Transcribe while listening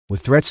With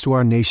threats to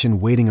our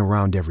nation waiting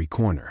around every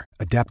corner,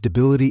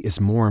 adaptability is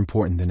more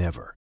important than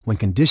ever. When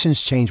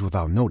conditions change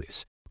without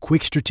notice,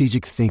 quick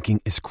strategic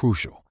thinking is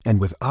crucial.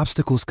 And with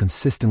obstacles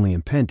consistently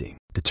impending,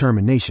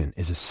 determination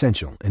is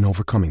essential in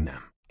overcoming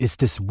them. It's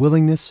this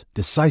willingness,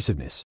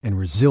 decisiveness, and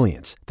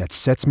resilience that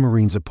sets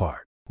Marines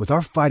apart. With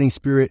our fighting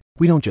spirit,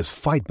 we don't just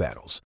fight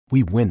battles,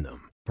 we win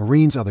them.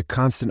 Marines are the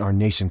constant our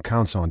nation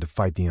counts on to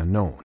fight the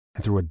unknown.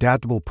 And through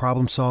adaptable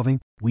problem solving,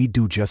 we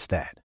do just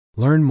that.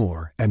 Learn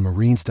more at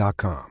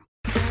marines.com.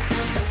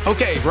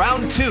 Okay,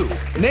 round two.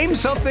 Name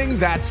something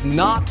that's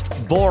not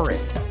boring.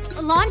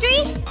 A laundry?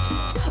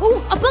 Ooh,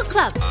 a book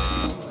club.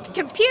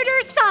 Computer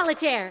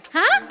solitaire,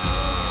 huh?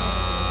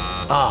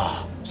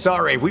 Ah,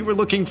 sorry, we were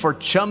looking for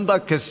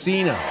Chumba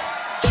Casino.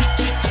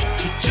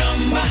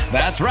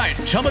 That's right,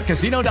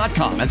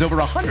 ChumbaCasino.com has over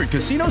 100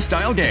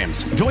 casino-style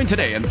games. Join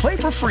today and play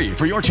for free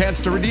for your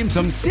chance to redeem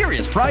some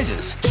serious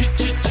prizes.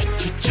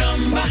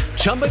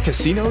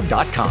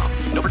 ChumbaCasino.com.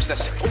 No purchase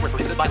necessary. Void where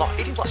prohibited by law.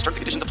 18+ terms and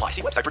conditions apply.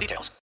 See website for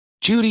details.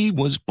 Judy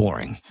was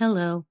boring.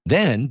 Hello.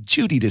 Then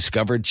Judy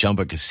discovered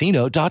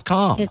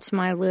ChumbaCasino.com. It's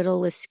my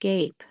little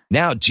escape.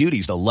 Now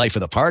Judy's the life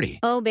of the party.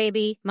 Oh,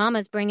 baby,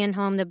 mama's bringing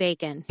home the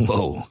bacon.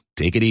 Whoa,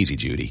 take it easy,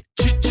 Judy.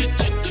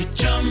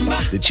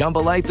 The Chumba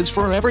life is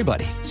for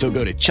everybody. So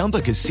go to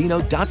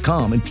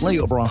ChumbaCasino.com and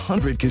play over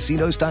 100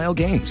 casino-style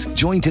games.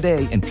 Join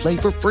today and play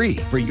for free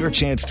for your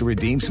chance to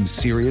redeem some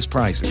serious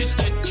prizes.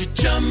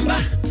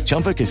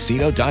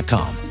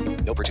 ChumbaCasino.com.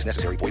 No purchase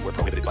necessary. Void where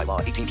prohibited by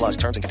law. 18+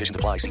 terms and conditions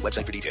apply. See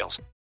website for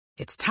details.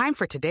 It's time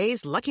for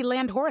today's Lucky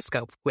Land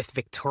horoscope with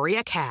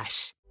Victoria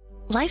Cash.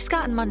 Life's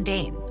gotten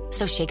mundane,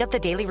 so shake up the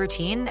daily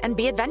routine and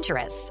be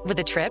adventurous with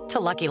a trip to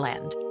Lucky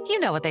Land.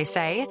 You know what they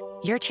say.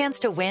 Your chance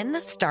to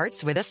win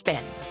starts with a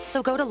spin.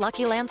 So go to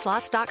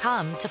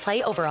LuckyLandSlots.com to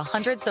play over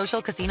 100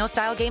 social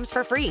casino-style games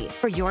for free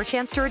for your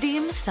chance to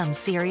redeem some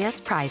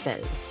serious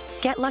prizes.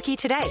 Get lucky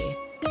today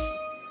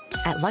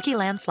at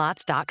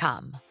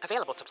LuckyLandSlots.com.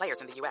 Available to players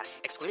in the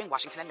U.S., excluding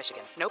Washington and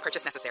Michigan. No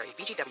purchase necessary.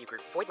 VGW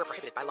Group. Void where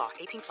prohibited by law.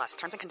 18+.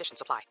 Terms and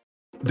conditions apply.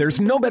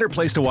 There's no better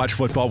place to watch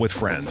football with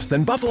friends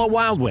than Buffalo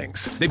Wild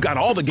Wings. They've got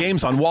all the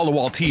games on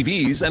wall-to-wall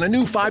TVs and a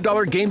new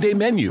 $5 game day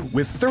menu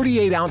with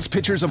 38-ounce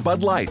pitchers of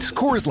Bud Light,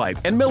 Coors Light,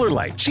 and Miller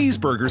Lite,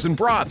 cheeseburgers and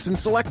brats, and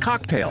select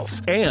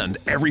cocktails. And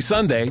every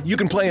Sunday, you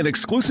can play an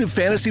exclusive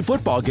fantasy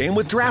football game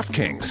with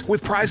DraftKings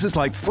with prizes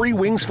like free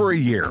wings for a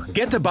year.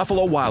 Get to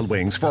Buffalo Wild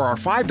Wings for our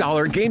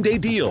 $5 game day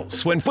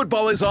deals. When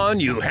football is on,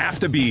 you have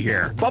to be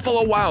here.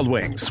 Buffalo Wild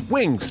Wings.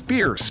 Wings,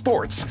 beer,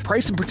 sports.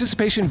 Price and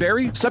participation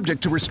vary,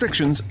 subject to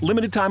restrictions,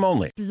 limited time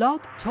only. Blog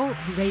Talk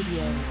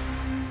Radio.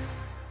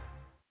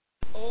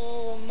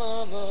 Oh,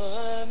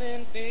 mama, I'm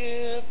in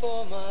fear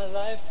for my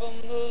life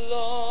from the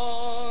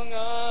long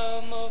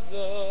arm of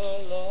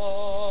the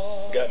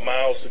law. Got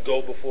miles to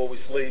go before we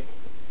sleep.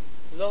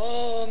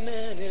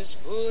 Lawman is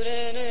putting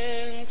an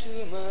end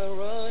to my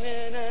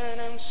running,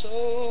 and I'm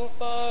so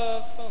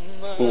far from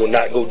my We will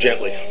not go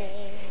gently.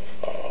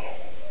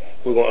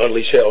 We're going to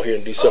unleash hell here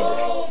in December.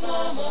 Oh,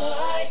 mama,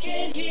 I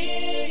can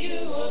hear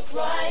you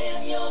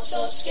crying. You're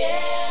so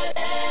scared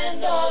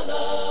and all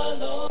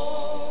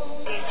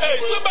alone. Hey,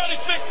 somebody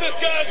fix this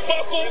guy's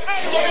buckle.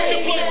 So he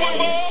can play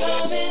football.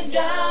 Coming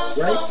down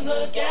from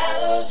the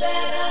gallows,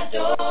 and I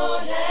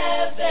don't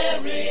have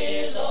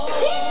very long.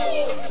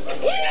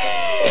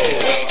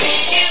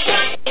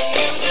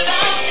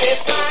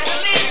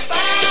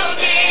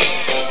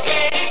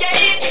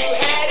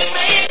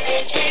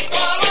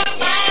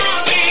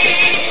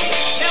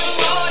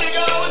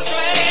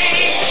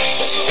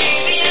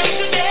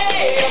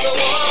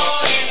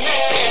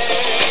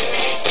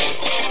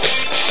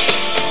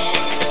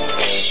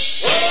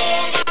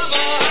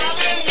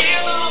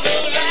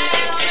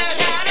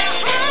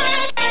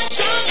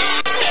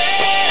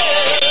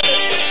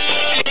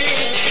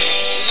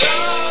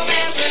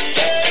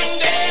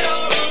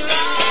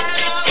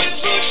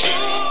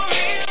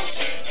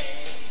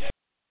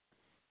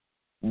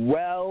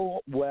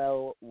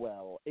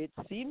 Well, it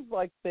seems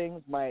like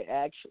things might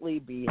actually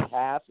be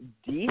half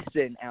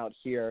decent out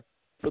here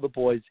for the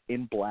boys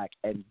in black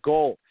and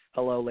gold.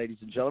 Hello, ladies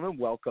and gentlemen.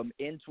 Welcome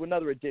into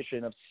another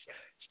edition of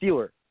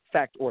Steeler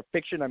Fact or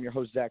Fiction. I'm your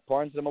host, Zach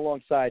Barnes, and I'm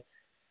alongside,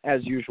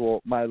 as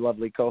usual, my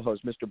lovely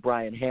co-host, Mr.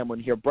 Brian Hamlin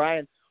here.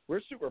 Brian,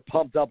 we're super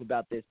pumped up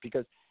about this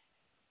because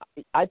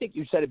I think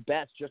you said it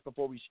best just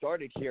before we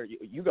started here.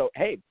 You go,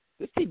 hey,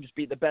 this team just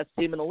beat the best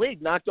team in the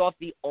league, knocked off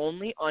the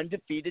only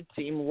undefeated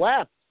team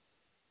left.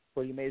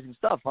 Pretty amazing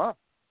stuff, huh?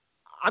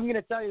 I'm going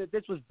to tell you that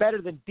this was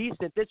better than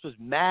decent. This was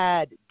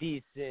mad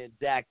decent,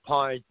 Zach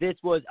Barnes. This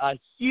was a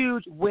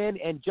huge win,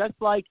 and just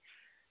like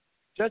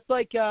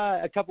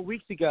a couple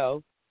weeks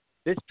ago,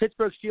 this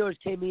Pittsburgh Steelers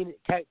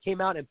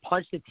came out and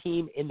punched the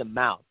team in the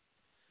mouth.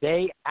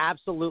 They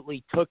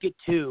absolutely took it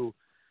to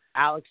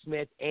Alex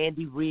Smith,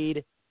 Andy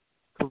Reid,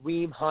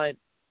 Kareem Hunt,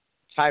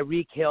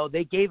 Tyreek Hill.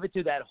 They gave it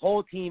to that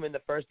whole team in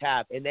the first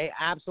half, and they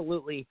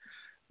absolutely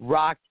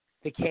rocked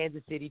the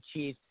Kansas City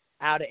Chiefs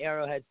out of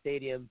Arrowhead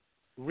Stadium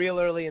real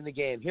early in the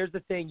game. Here's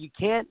the thing. You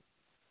can't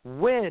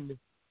win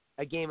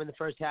a game in the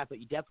first half, but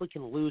you definitely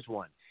can lose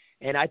one.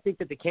 And I think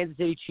that the Kansas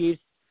City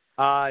Chiefs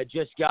were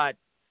just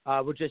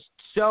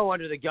so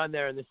under the gun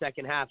there in the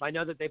second half. I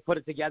know that they put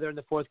it together in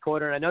the fourth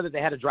quarter, and I know that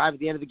they had a drive at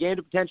the end of the game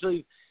to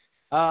potentially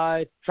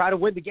try to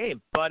win the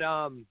game. But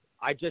I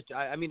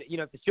mean, you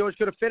know, if the Steelers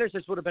could have finished,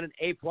 this would have been an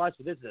A+, but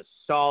this is a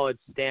solid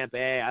stamp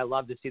A. I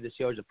love to see the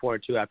Steelers at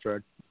 4-2 after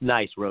a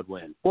nice road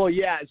win. Well,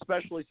 yeah,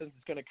 especially since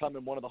it's going to come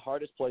in one of the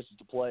hardest places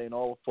to play in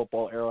all of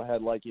football,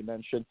 Arrowhead, like you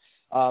mentioned.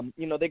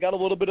 You know, they got a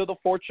little bit of the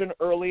fortune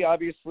early.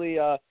 Obviously,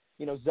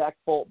 you know, Zach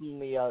Fulton,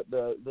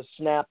 the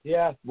snap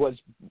was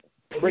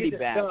pretty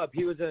bad.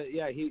 He was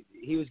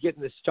he was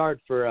getting the start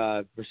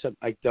for some.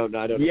 I don't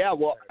know. Yeah,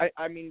 well,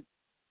 I mean,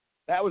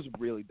 that was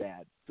really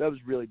bad. That was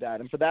really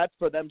bad. And for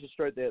them to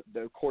start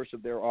the course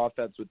of their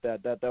offense with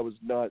that was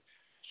not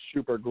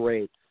super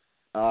great.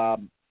 But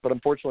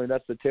unfortunately,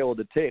 that's the tail of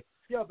the tape.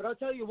 Yeah, but I'll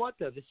tell you what,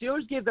 though, the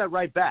Steelers gave that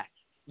right back.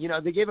 You know,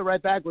 they gave it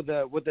right back with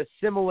a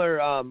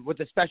similar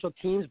with a special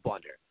teams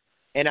blunder.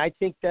 And I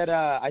think that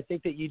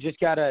you just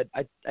gotta.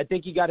 I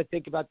think you got to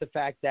think about the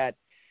fact that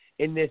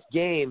in this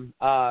game,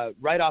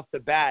 right off the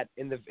bat,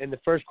 in the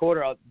first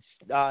quarter,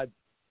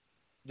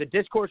 the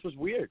discourse was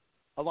weird.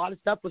 A lot of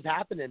stuff was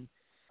happening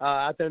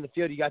out there in the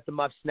field. You got the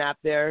muff snap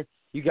there.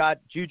 You got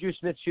Juju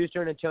Smith-Schuster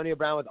and Antonio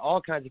Brown with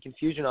all kinds of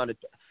confusion on a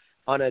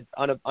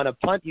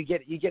punt. You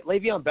get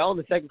Le'Veon Bell in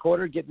the second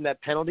quarter getting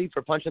that penalty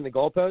for punching the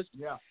goalpost.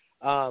 Yeah.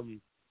 I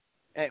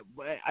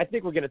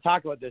think we're going to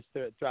talk about this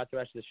throughout the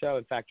rest of the show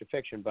in Fact or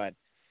Fiction, but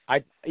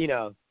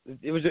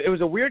it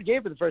was a weird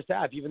game for the first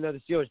half, even though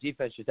the Steelers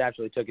defense just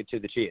actually took it to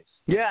the Chiefs.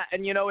 Yeah,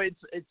 and you know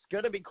it's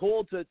going to be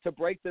cool to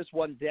break this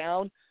one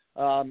down.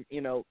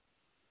 You know,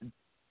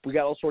 we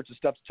got all sorts of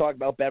stuff to talk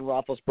about. Ben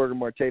Roethlisberger,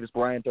 Martavis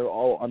Bryant, they're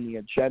all on the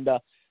agenda.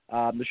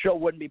 The show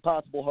wouldn't be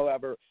possible,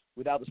 however,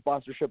 without the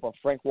sponsorship of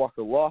Frank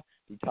Walker Law,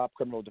 the top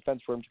criminal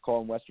defense firm to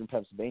call in Western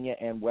Pennsylvania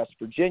and West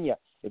Virginia.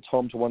 It's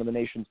home to one of the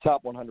nation's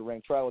top 100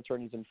 ranked trial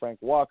attorneys in Frank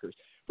Walker's.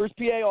 For his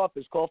PA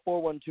office, call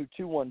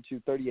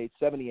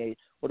 412-212-3878,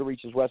 or to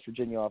reach his West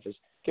Virginia office,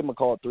 give him a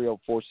call at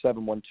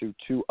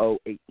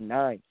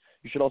 304-712-2089.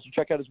 You should also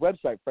check out his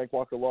website,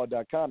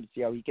 frankwalkerlaw.com, to see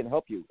how he can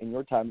help you in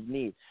your time of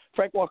need.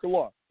 Frank Walker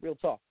Law, real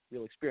talk,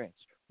 real experience,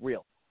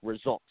 real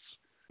results.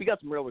 We got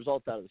some real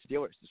results out of the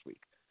Steelers this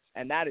week,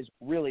 and that is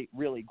really,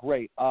 really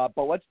great.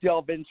 But let's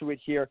delve into it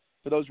here.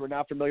 For those who are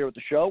not familiar with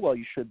the show, well,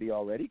 you should be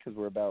already because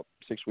we're about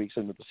 6 weeks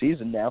into the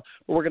season now.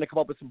 But we're going to come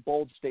up with some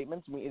bold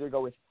statements, and we either go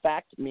with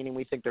fact, meaning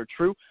we think they're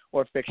true,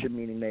 or fiction,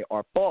 meaning they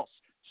are false.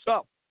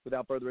 So,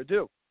 without further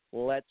ado,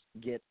 let's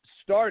get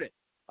started.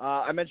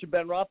 I mentioned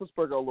Ben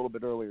Roethlisberger a little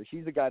bit earlier.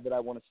 He's a guy that I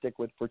want to stick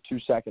with for 2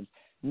 seconds.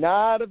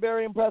 Not a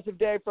very impressive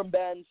day from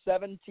Ben.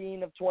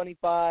 17 of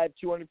 25,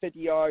 250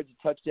 yards, a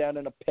touchdown,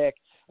 and a pick.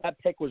 That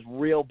pick was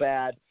real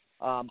bad.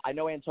 I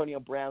know Antonio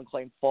Brown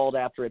claimed fault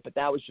after it, but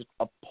that was just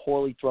a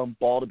poorly thrown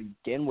ball to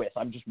begin with.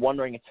 I'm just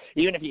wondering,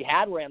 even if he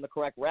had ran the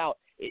correct route,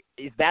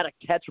 is that a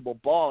catchable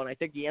ball? And I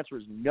think the answer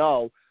is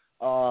no.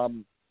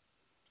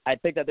 I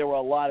think that there were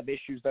a lot of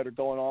issues that are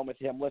going on with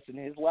him. Listen,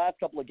 his last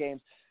couple of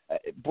games,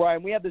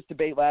 Brian, we had this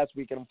debate last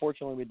week, and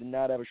unfortunately we did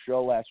not have a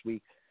show last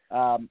week.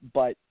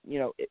 But, you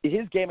know,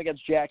 his game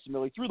against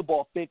Jacksonville, he threw the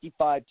ball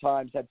 55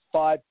 times, had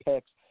 5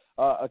 picks,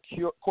 a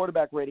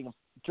quarterback rating of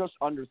just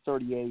under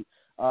 38.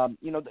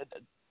 You know,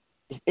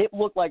 it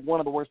looked like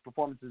one of the worst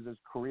performances of his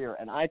career,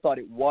 and I thought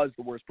it was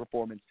the worst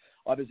performance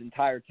of his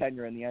entire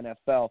tenure in the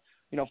NFL.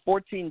 You know,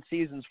 14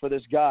 seasons for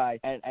this guy,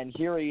 and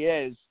here he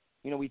is.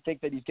 You know, we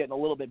think that he's getting a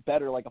little bit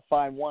better, like a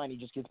fine wine. He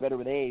just gets better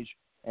with age.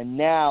 And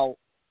now,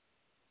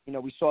 you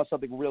know, we saw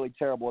something really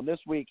terrible. And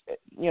this week,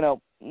 you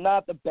know,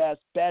 not the best,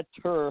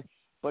 better,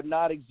 but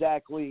not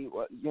exactly,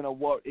 you know,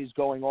 what is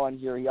going on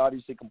here. He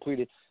obviously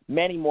completed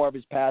many more of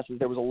his passes.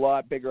 There was a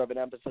lot bigger of an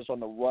emphasis on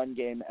the run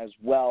game as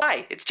well.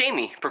 Hi, it's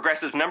Jamie,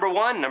 Progressive's #1,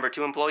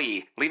 #2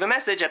 employee. Leave a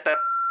message at the...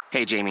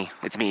 Hey, Jamie,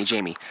 it's me,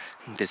 Jamie.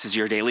 This is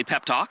your daily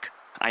pep talk.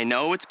 I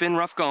know it's been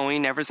rough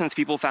going ever since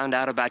people found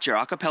out about your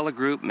a cappella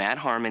group, Mad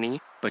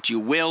Harmony, but you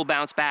will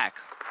bounce back.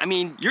 I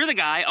mean, you're the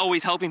guy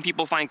always helping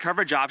people find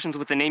coverage options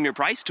with the Name Your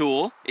Price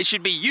tool. It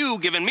should be you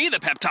giving me the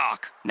pep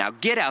talk. Now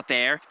get out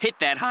there, hit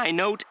that high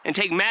note, and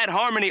take Mad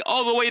Harmony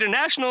all the way to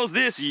nationals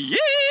this year.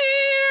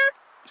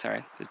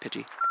 Sorry, it's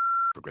pitchy.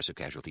 Progressive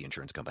Casualty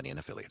Insurance Company and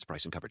Affiliates.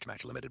 Price and coverage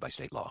match limited by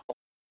state law.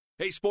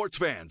 Hey, sports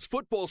fans,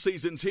 football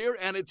season's here,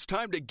 and it's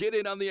time to get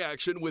in on the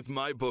action with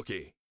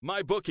MyBookie.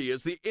 MyBookie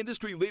is the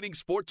industry-leading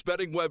sports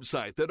betting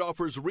website that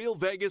offers real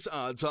Vegas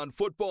odds on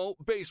football,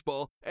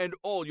 baseball, and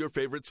all your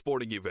favorite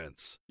sporting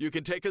events. You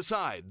can take a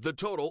side, the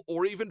total,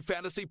 or even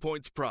fantasy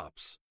points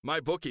props.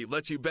 MyBookie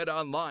lets you bet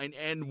online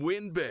and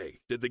win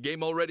big. Did the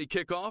game already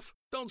kick off?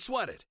 Don't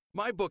sweat it.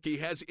 MyBookie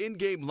has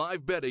in-game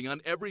live betting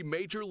on every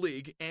major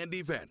league and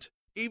event,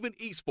 even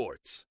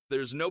esports.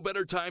 There's no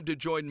better time to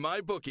join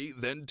MyBookie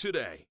than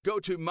today. Go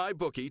to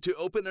MyBookie to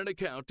open an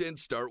account and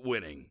start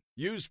winning.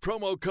 Use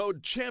promo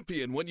code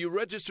CHAMPION when you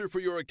register for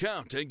your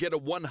account and get a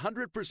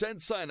 100%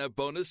 sign-up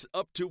bonus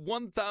up to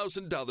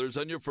 $1,000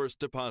 on your first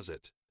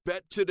deposit.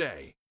 Bet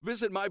today.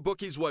 Visit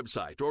MyBookie's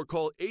website or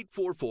call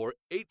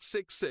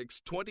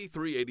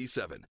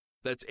 844-866-2387.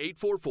 That's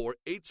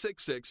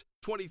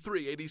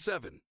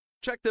 844-866-2387.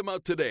 Check them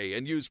out today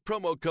and use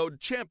promo code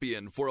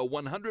CHAMPION for a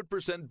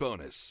 100%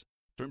 bonus.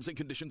 Terms and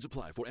conditions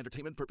apply for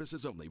entertainment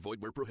purposes only.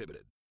 Void where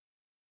prohibited.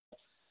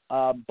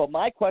 But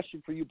my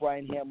question for you,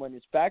 Brian Hamlin,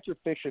 is fact or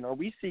fiction? Are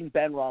we seeing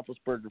Ben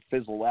Roethlisberger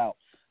fizzle out?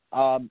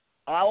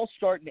 I'll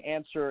start an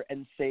answer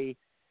and say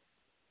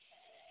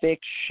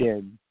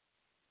fiction.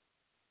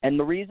 And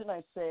the reason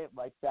I say it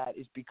like that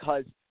is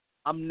because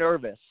I'm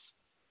nervous.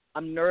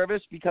 I'm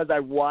nervous because I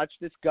watched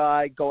this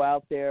guy go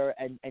out there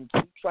and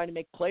keep trying to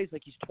make plays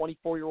like he's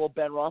 24-year-old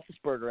Ben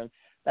Roethlisberger, and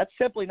that's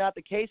simply not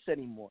the case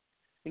anymore.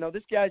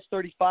 This guy's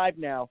 35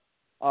 now.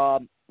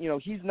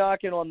 He's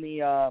knocking on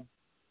the,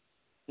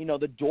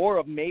 the door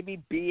of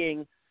maybe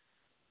being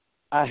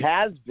a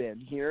has-been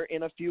here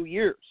in a few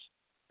years.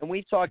 And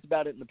we've talked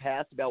about it in the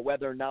past about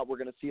whether or not we're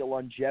going to see a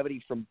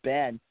longevity from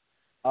Ben.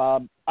 I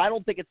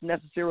don't think it's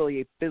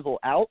necessarily a fizzle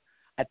out.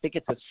 I think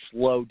it's a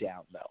slow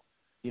down, though.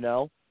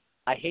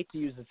 I hate to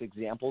use this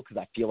example because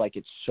I feel like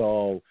it's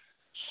so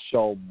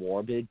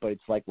morbid, but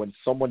it's like when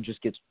someone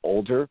just gets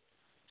older,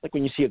 like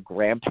when you see a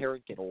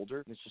grandparent get older,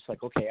 and it's just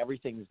like, okay,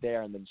 everything's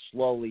there, and then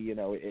slowly,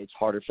 it's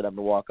harder for them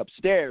to walk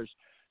upstairs.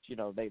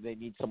 They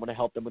need someone to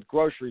help them with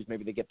groceries.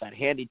 Maybe they get that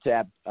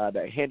handicap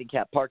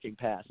parking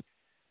pass.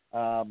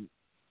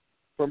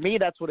 For me,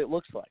 that's what it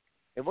looks like.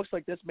 It looks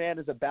like this man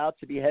is about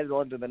to be headed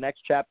on to the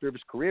next chapter of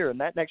his career, and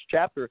that next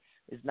chapter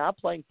is not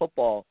playing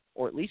football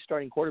or at least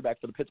starting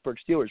quarterback for the Pittsburgh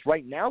Steelers.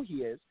 Right now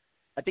he is.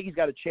 I think he's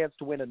got a chance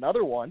to win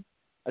another one.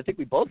 I think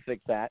we both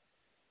think that.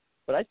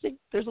 But I think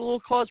there's a little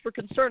cause for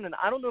concern, and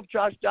I don't know if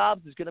Josh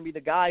Dobbs is going to be the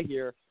guy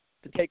here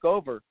to take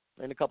over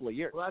in a couple of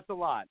years. Well, that's a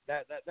lot.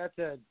 That's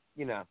a,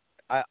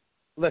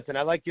 listen,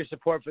 I like your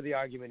support for the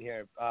argument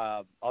here,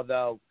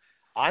 although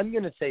I'm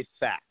going to say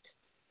fact.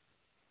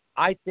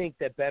 I think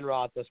that Ben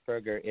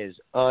Roethlisberger is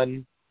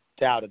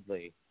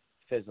undoubtedly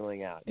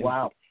fizzling out.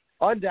 Wow.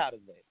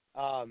 Undoubtedly.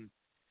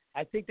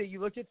 I think that you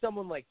look at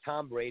someone like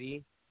Tom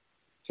Brady,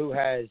 who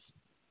has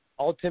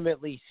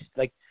ultimately,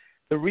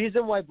 the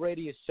reason why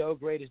Brady is so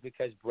great is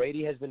because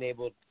Brady has been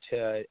able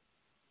to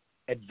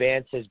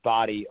advance his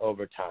body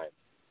over time.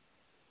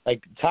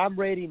 Like Tom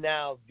Brady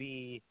now,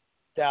 the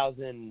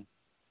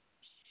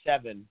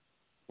 2007,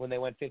 when they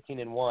went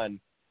 15-1,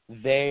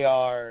 they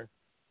are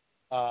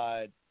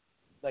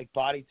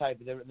body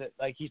type.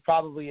 He's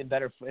probably in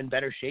better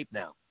shape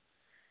now.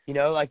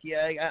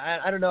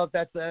 I don't know if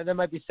that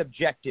might be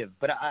subjective,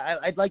 but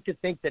I'd like to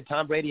think that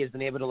Tom Brady has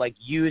been able to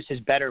use his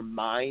better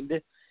mind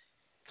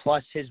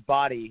plus his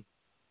body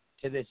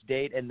to this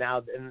date, and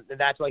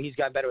that's why he's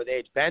gotten better with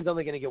age. Ben's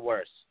only going to get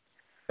worse.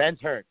 Ben's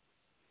hurt.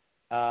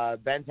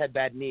 Ben's had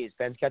bad knees.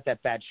 Ben's got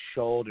that bad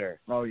shoulder.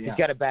 Oh yeah. He's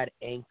got a bad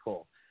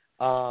ankle.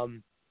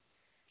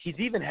 He's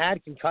even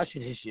had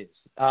concussion issues.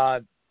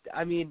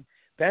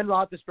 Ben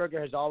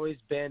Roethlisberger has always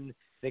been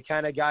the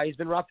kind of guy. He's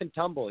been rough and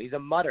tumble. He's a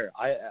mutter.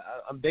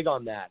 I'm big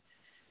on that.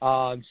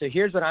 So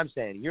here's what I'm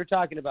saying. You're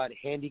talking about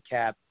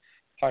handicapped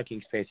parking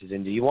spaces,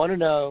 and do you want to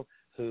know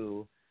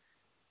who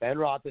Ben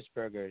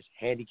Roethlisberger's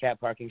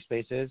handicapped parking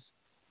space is?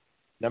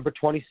 Number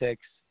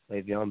 26,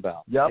 Le'Veon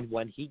Bell. Yep. And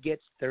when he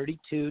gets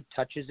 32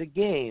 touches a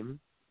game,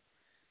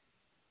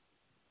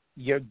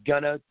 you're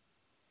gonna,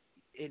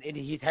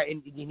 he's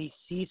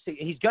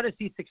gonna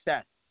see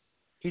success.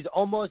 He's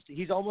almost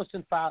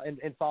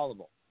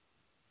infallible.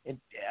 And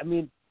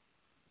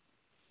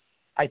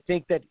I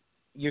think that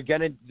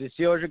the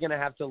Steelers are gonna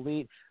have to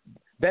lean.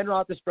 Ben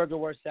Roethlisberger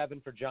wore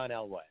 7 for John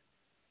Elway.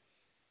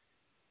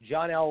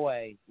 John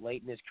Elway,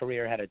 late in his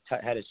career,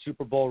 had a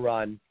Super Bowl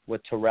run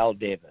with Terrell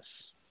Davis.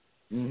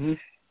 Mm-hmm.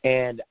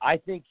 And I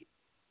think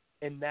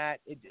in that,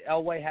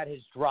 Elway had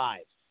his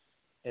drive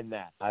in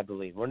that, I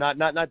believe. Or not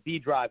the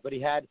drive, but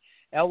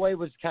Elway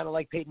was kind of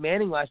like Peyton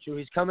Manning last year.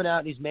 He's coming out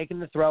and he's making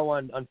the throw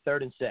on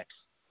 3rd and 6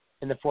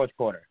 in the fourth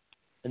quarter.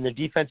 And the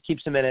defense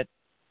keeps him in it.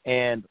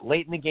 And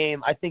late in the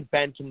game, I think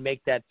Ben can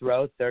make that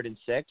throw, 3rd and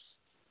 6.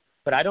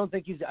 But I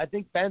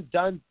think Ben's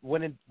done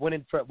winning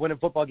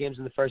football games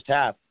in the first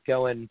half,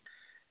 throwing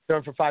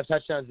for 5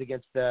 touchdowns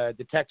against the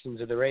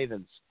Texans or the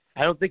Ravens.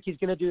 I don't think he's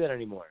going to do that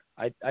anymore.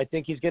 I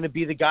think he's going to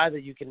be the guy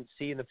that you can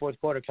see in the fourth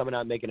quarter coming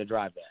out and making a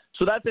drive there.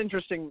 So that's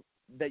interesting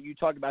that you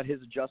talk about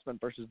his adjustment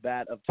versus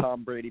that of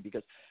Tom Brady,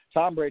 because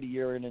Tom Brady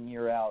year in and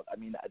year out,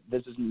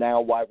 this is now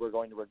why we're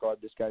going to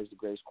regard this guy as the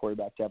greatest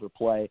quarterback to ever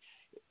play,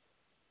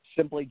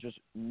 simply just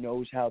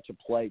knows how to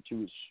play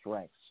to his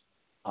strengths.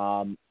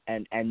 And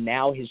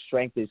now his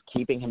strength is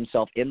keeping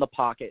himself in the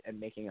pocket and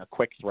making a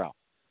quick throw.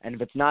 And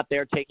if it's not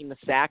there, taking the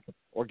sack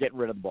or getting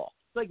rid of the ball.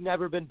 It's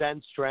never been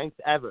Ben's strength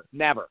ever.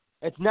 Never.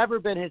 It's never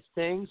been his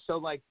thing.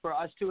 So for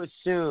us to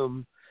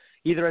assume,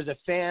 either as a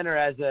fan or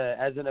as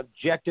an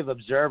objective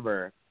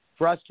observer,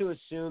 for us to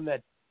assume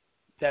that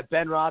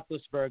Ben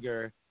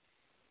Roethlisberger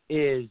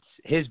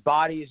his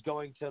body is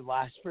going to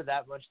last for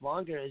that much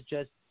longer is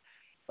just,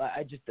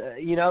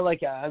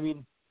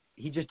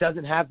 he just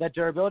doesn't have that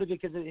durability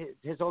because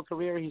his whole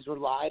career he's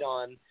relied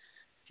on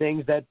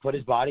things that put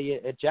his body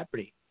in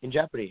jeopardy.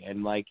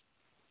 And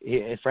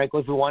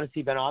frankly, if we want to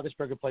see Ben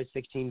Roethlisberger play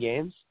 16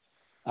 games,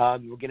 We're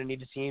going to need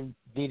to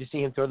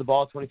see him throw the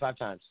ball 25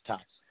 times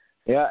tops.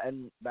 Yeah,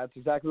 and that's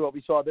exactly what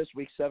we saw this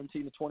week,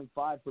 17-25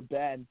 for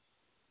Ben.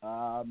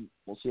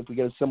 We'll see if we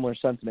get a similar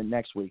sentiment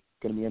next week.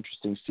 Going to be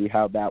interesting to see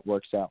how that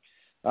works out.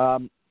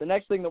 The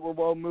next thing that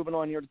we're moving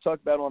on here to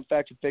talk about on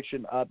Fact or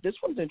Fiction, this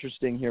one's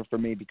interesting here for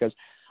me because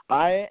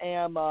I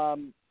am,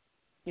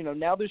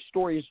 now this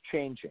story is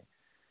changing.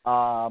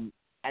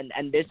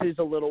 And this is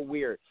a little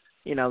weird.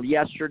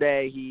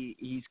 Yesterday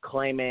he's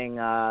claiming,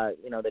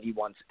 that he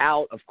wants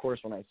out. Of course,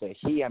 when I say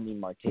he, I mean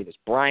Martavis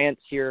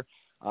Bryant's here.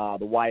 The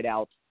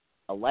wideout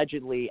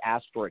allegedly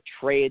asked for a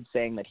trade,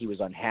 saying that he was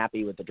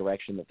unhappy with the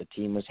direction that the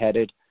team was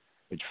headed,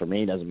 which for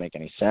me doesn't make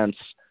any sense.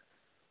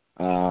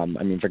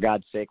 For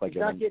God's sake, he's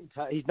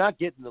not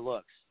getting the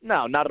looks.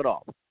 No, not at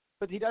all.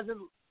 But he doesn't.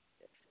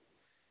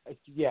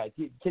 Yeah,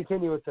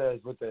 continue with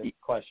the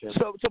question.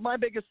 So my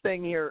biggest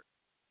thing here,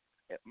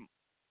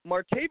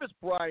 Martavis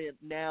Bryant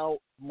now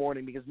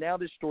morning, because now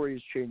this story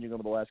is changing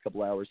over the last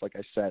couple hours. Like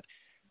I said,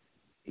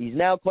 he's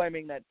now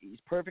claiming that he's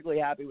perfectly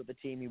happy with the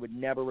team. He would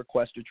never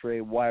request a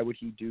trade. Why would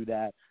he do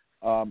that?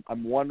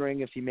 I'm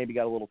wondering if he maybe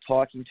got a little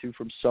talking to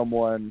from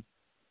someone,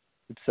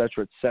 et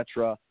cetera, et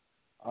cetera.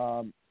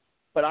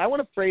 But I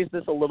want to phrase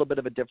this a little bit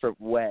of a different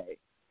way.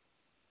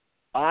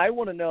 I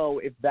want to know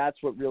if that's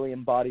what really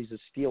embodies a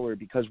Steeler,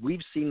 because we've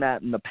seen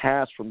that in the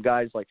past from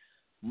guys like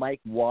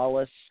Mike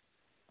Wallace,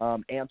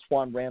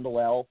 Antoine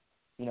Randall,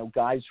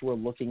 guys who are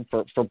looking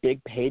for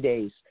big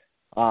paydays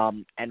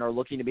and are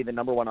looking to be the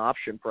number one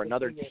option for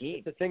another team.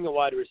 It's the thing at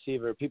wide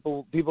receiver.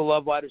 People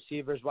love wide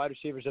receivers. Wide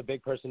receivers have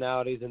big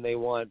personalities, and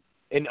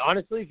and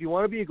honestly, if you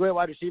want to be a great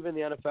wide receiver in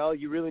the NFL,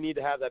 you really need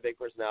to have that big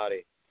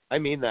personality. I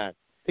mean that.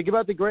 Think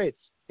about the greats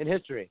in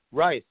history: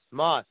 Rice,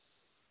 Moss,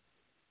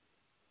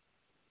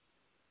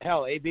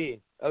 hell, AB,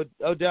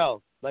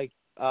 Odell.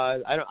 I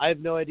have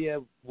no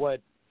idea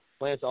what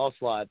Lance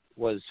Alslot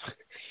was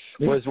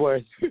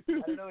worth. I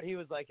don't know what he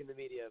was like in the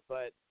media,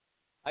 but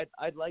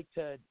I'd like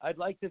to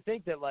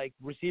think that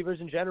receivers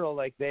in general,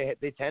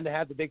 they tend to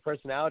have the big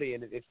personality,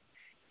 and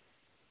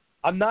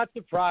I'm not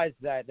surprised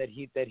that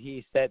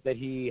he said that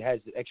he has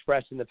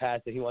expressed in the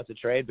past that he wants to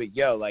trade, but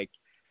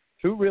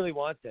who really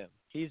wants him?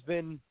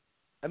 The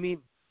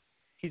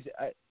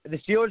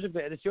Steelers have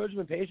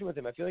been patient with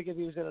him. I feel like if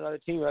he was in another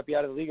team, he might be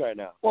out of the league right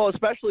now. Well,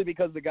 especially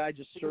because the guy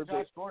just served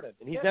Josh Gordon,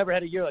 and he's never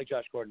had a year like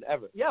Josh Gordon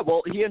ever. Yeah,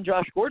 well, he and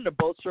Josh Gordon have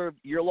both served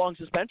year-long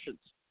suspensions.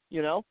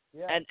 Yeah.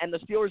 And the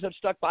Steelers have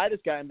stuck by this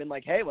guy and been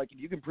like, hey, if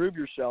you can prove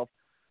yourself,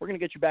 we're going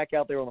to get you back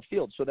out there on the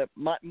field. So that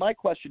my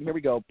question, here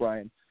we go,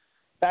 Brian.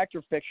 Fact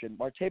or fiction?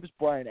 Martavis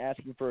Bryant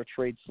asking for a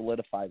trade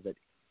solidifies it.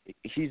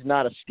 He's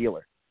not a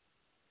Steeler.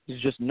 He's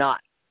just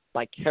not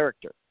by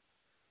character.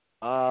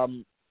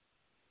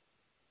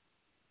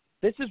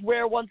 This is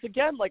where, once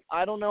again,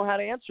 I don't know how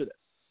to answer this.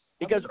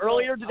 Because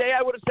earlier today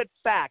I would have said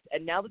fact,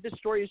 and now that this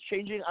story is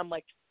changing, I'm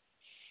like,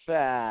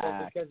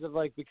 fact.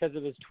 Because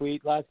of his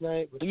tweet last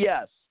night?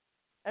 Yes.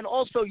 And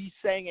also he's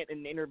saying it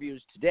in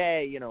interviews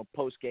today,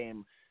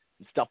 post-game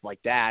and stuff like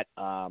that.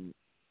 I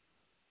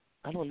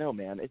don't know,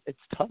 man. It's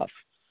tough.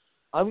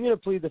 I'm going to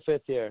plead the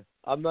fifth here.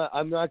 I'm not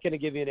going to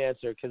give you an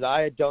answer because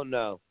I don't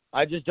know.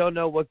 I just don't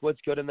know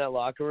what's good in that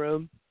locker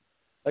room.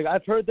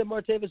 I've heard that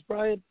Martavis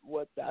Bryant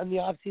in the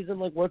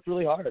offseason worked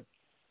really hard.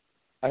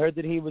 I heard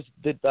that he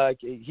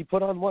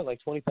put on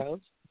 20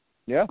 pounds?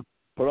 Yeah,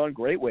 put on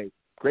great weight,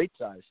 great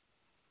size.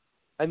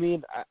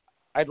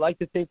 I'd like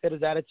to think that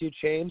his attitude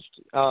changed.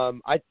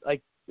 And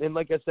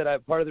like I said,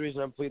 part of the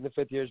reason I'm pleading the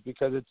fifth year is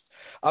because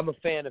I'm a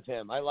fan of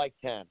him. I like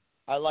 10.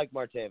 I like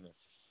Martavis.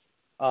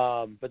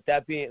 But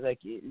that being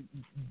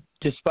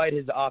despite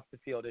his off the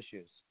field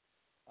issues.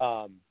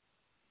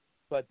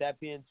 But that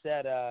being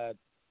said,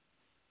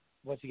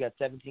 what's he got?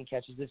 17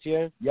 catches this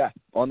year? Yeah,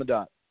 on the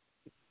dot.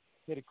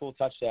 Hit a cool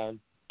touchdown.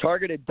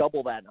 Targeted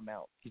double that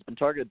amount. He's been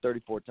targeted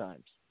 34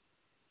 times.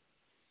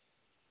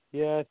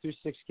 Yeah, through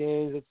 6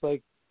 games, it's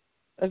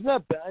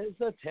not bad. It's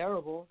not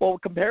terrible. Well,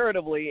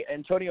 comparatively,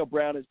 Antonio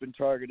Brown has been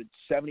targeted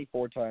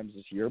 74 times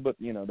this year, but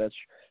that's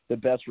the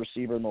best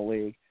receiver in the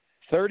league.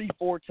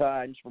 34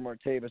 times for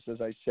Martavis,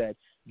 as I said.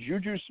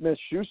 Juju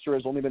Smith-Schuster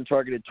has only been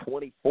targeted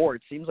 24.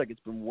 It seems like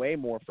it's been way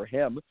more for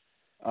him.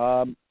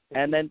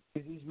 And then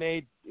he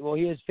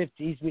has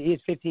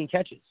 15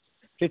 catches,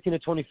 15 to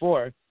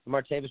 24.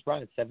 Martavis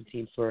Bryant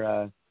 17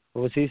 for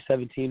what was he?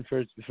 17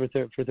 for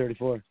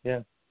 34.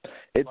 Yeah,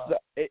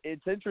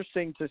 it's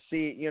interesting to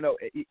see.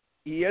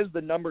 He is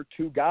the number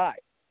 2 guy.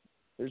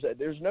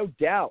 There's no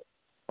doubt.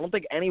 I don't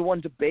think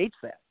anyone debates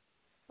that.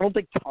 I don't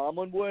think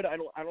Tomlin would. I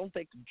don't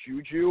think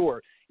Juju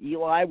or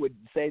Eli would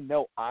say,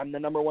 no, I'm the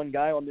number 1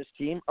 guy on this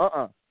team.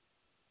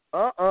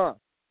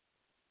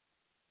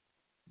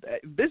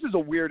 This is a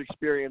weird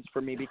experience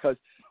for me because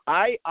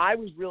I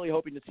was really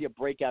hoping to see a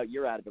breakout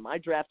year out of him. I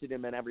drafted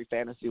him in every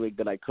fantasy league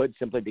that I could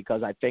simply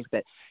because I think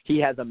that he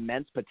has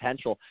immense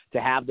potential to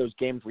have those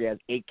games where he has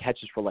 8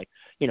 catches for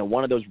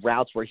one of those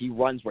routes where he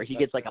runs where he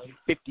gets a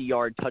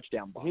 50-yard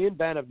touchdown ball. He and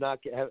Ben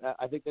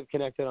I think they've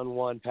connected on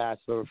one pass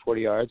over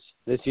 40 yards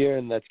this year,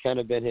 and that's kind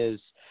of been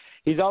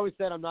He's always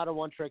said I'm not a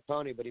one-trick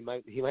pony, but he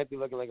might be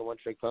looking like a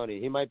one-trick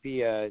pony. He might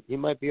be the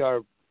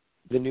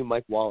new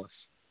Mike Wallace.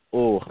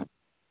 Oh,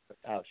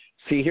 ouch.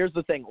 See, here's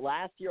the thing.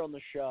 Last year on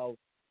the show,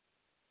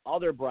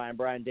 other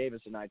Brian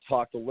Davis, and I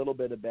talked a little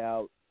bit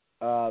about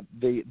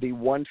the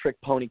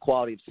one-trick pony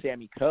quality of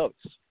Sammy Coates.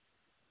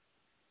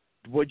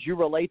 Would you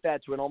relate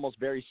that to an almost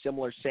very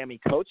similar Sammy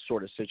Coates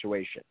sort of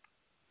situation?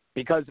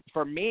 Because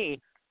for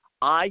me,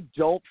 I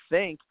don't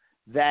think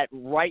that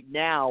right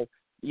now,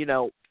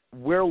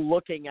 we're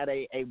looking at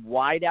a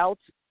wideout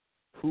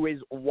who is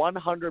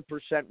 100%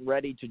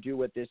 ready to do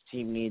what this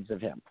team needs of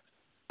him.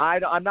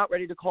 I'm not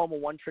ready to call him a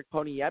one-trick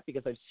pony yet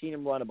because I've seen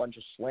him run a bunch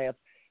of slants.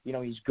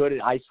 He's good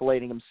at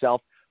isolating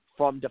himself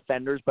from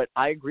defenders, but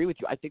I agree with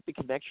you. I think the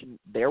connection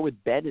there with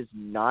Ben is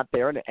not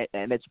there,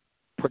 and it's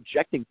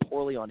projecting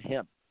poorly on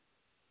him,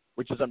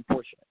 which is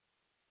unfortunate.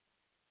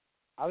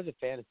 I was a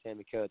fan of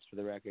Sammy Coates, for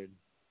the record.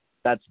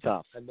 That's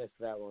tough. I missed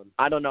that one.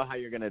 I don't know how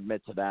you're going to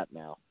admit to that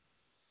now.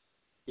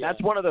 Yeah.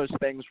 That's one of those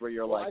things where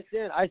you're like...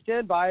 I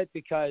stand by it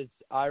because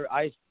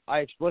I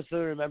explicitly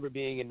remember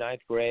being in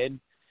ninth grade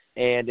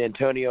and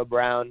Antonio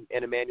Brown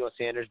and Emmanuel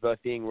Sanders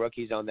both being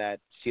rookies on that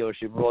Steelers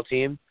Super Bowl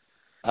team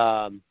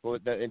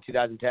in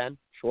 2010.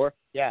 Sure.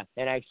 Yeah,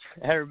 and I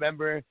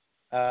remember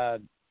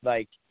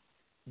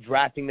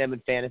drafting them in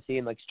fantasy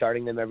and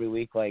starting them every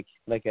week like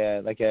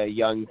a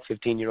young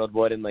 15-year-old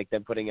would, and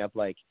them putting up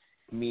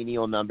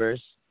menial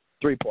numbers.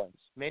 3 points.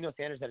 Emmanuel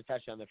Sanders had a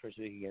touchdown the first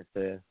week against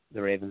the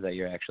Ravens that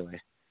year, actually.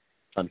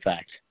 Fun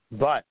fact.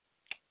 But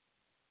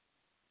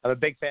I'm a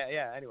big fan.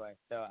 Yeah, anyway,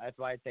 so that's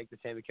why I take the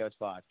Sammy Coates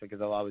box,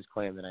 because I'll always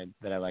claim that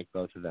I like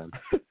both of them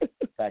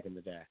back in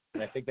the day.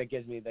 And I think that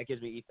gives me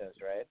ethos,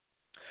 right?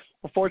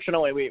 Well,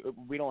 fortunately,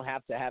 we don't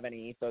have to have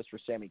any ethos for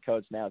Sammy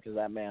Coates now, because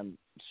that man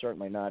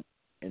certainly not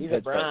in He's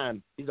Pittsburgh. a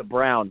Brown. He's a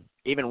Brown.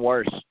 Even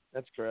worse.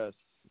 That's gross.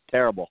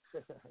 Terrible.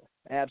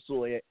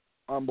 Absolutely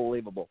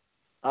unbelievable.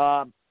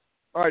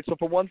 All right, so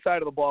from one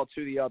side of the ball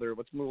to the other,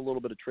 let's move a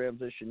little bit of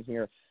transition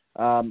here.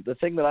 The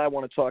thing that I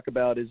want to talk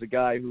about is a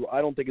guy who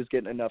I don't think is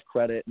getting enough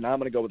credit, and I'm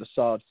going to go with a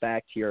solid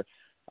fact here.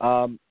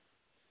 Sean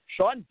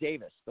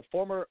Davis, the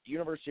former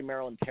University of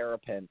Maryland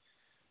Terrapin,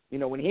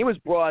 when he was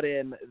brought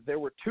in, there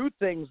were two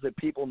things that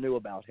people knew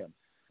about him.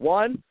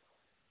 One,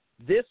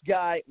 this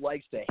guy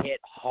likes to hit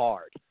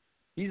hard.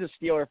 He's a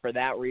Steeler for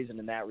that reason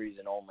and that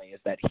reason only, is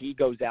that he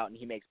goes out and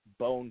he makes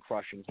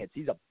bone-crushing hits.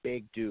 He's a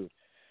big dude.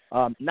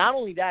 Not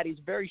only that, he's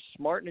a very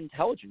smart and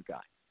intelligent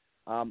guy.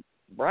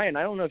 Brian,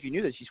 I don't know if you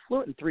knew this. He's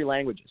fluent in 3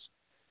 languages.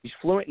 He's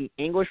fluent in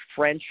English,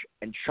 French,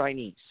 and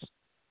Chinese.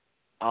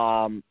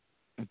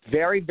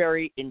 Very,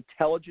 very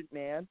intelligent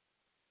man.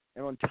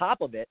 And on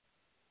top of it,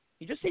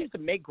 he just seems to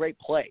make great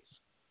plays.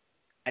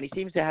 And he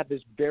seems to have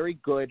this very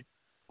good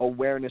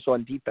awareness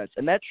on defense.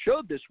 And that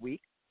showed this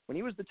week when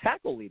he was the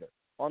tackle leader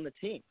on the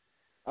team.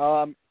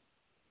 A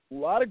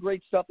lot of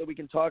great stuff that we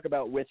can talk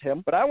about with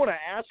him. But I want to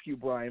ask you,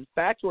 Brian,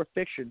 fact or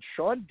fiction,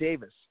 Sean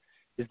Davis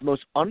is the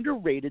most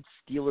underrated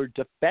Steeler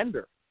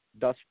defender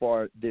thus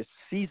far this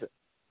season.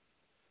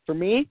 For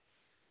me,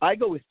 I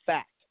go with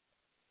fact.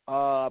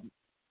 I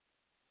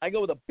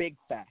go with a big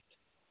fact.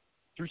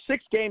 Through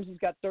 6 games, he's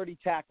got 30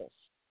 tackles,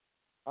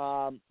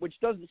 which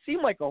doesn't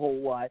seem like a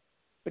whole lot.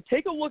 But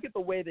take a look at the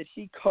way that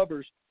he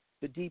covers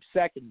the deep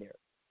secondary.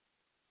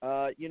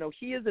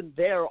 He isn't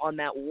there on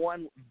that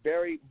one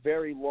very,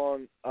 very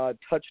long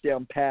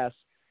touchdown pass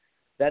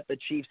that the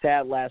Chiefs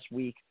had last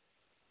week.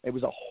 It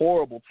was a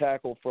horrible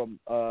tackle from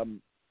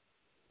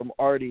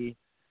Artie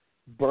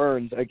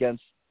Burns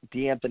against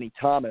DeAnthony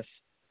Thomas.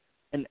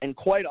 And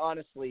quite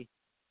honestly,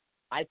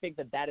 I think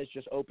that has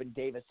just opened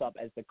Davis up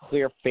as the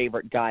clear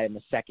favorite guy in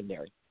the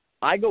secondary.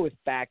 I go with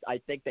fact. I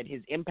think that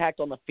his impact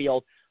on the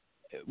field,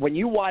 when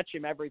you watch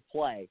him every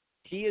play,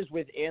 he is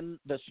within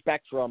the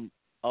spectrum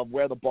of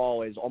where the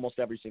ball is almost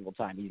every single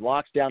time. He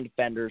locks down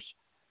defenders,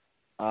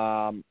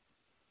 and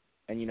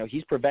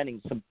he's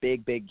preventing some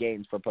big, big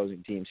gains for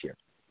opposing teams here.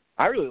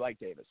 I really like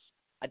Davis.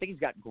 I think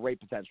he's got great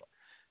potential.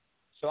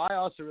 So I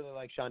also really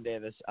like Sean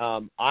Davis.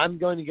 I'm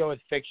going to go with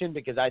fiction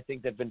because I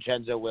think that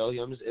Vincenzo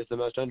Williams is the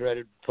most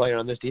underrated player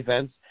on this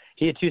defense.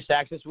 He had 2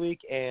 sacks this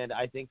week, and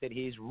I think that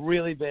he's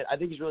really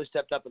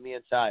stepped up on the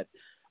inside.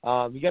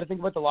 You got to think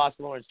about the loss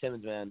of Lawrence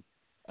Timmons, man.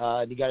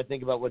 You got to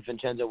think about what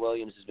Vincenzo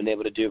Williams has been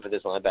able to do for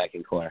this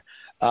linebacking core.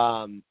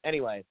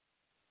 Anyway,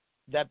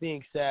 that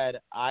being said,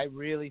 I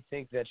really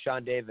think that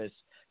Sean Davis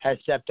has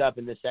stepped up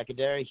in the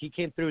secondary. He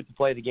came through to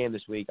play the game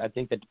this week. I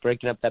think that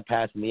breaking up that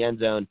pass in the end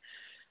zone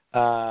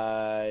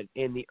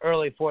in the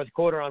early fourth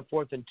quarter on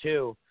 4th and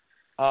 2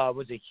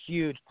 was a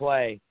huge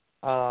play.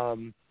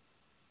 And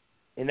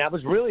that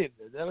was really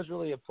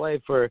a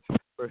play for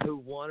who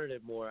wanted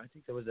it more. I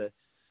think there was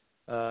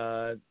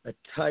a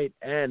tight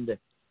end.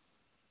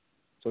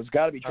 So it's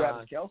got to be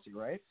Travis Kelce,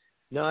 right?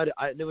 No,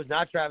 it was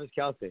not Travis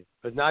Kelce. It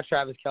was not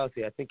Travis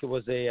Kelce. I think it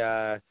was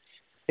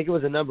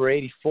a number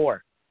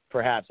 84,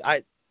 perhaps.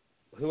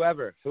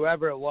 Whoever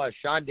it was,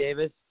 Sean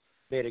Davis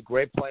made a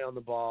great play on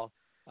the ball.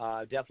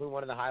 Definitely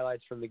one of the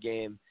highlights from the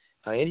game.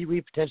 Andy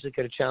Reid potentially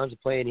could have challenged the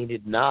play, and he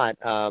did not.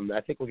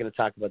 I think we're going to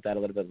talk about that a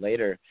little bit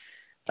later.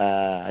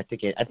 I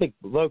think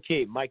low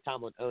key, Mike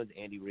Tomlin owns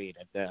Andy Reid.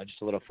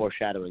 Just a little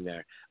foreshadowing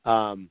there.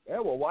 Yeah,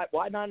 well,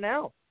 why not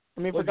now? I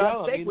mean, for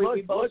God's sake,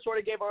 we both sort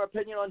of gave our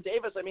opinion on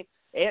Davis. I mean,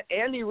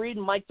 Andy Reid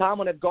and Mike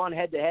Tomlin have gone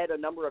head-to-head a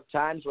number of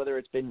times, whether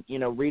it's been,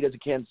 Reid as a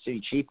Kansas City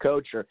Chief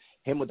coach or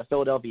him with the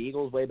Philadelphia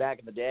Eagles way back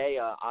in the day.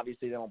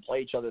 Obviously, they don't play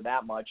each other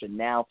that much, and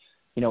now,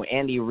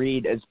 Andy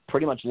Reid has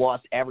pretty much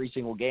lost every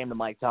single game to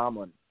Mike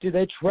Tomlin. Dude,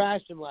 they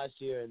trashed him last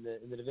year in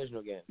the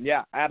divisional game.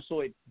 Yeah,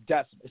 absolutely.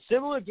 Definitely. A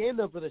similar game,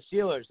 though, for the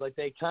Steelers. Like,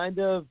 they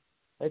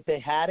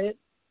had it.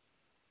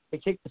 They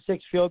kicked the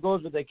 6 field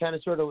goals, but they kind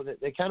of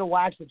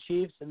waxed the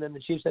Chiefs, and then the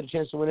Chiefs had a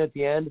chance to win at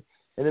the end,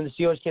 and then the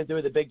Steelers came through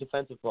with a big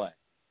defensive play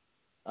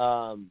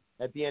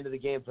at the end of the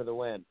game for the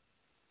win.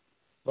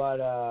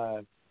 But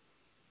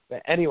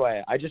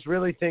anyway, I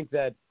really think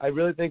that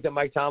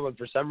Mike Tomlin,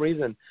 for some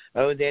reason,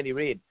 owns Andy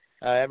Reid.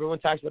 Everyone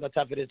talks about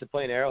how tough it is to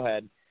play in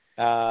Arrowhead,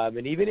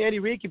 and even Andy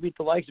Reid can beat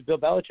the likes of Bill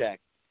Belichick,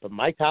 but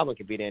Mike Tomlin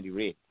can beat Andy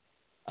Reid.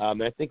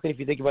 And I think that if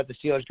you think about the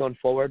Steelers going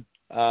forward,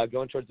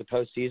 going towards the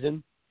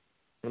postseason.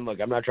 And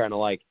look, I'm not trying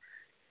to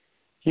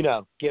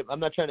I'm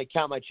not trying to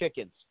count my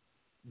chickens,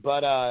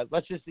 but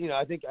let's just,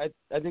 I think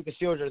the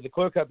Steelers are the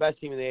clear-cut best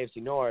team in the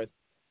AFC North.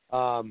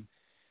 I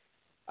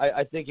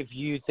think if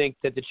you think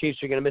that the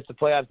Chiefs are going to miss the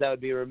playoffs, that would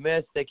be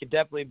remiss. They could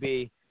definitely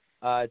be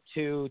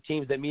 2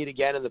 teams that meet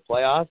again in the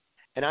playoffs,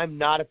 and I'm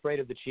not afraid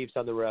of the Chiefs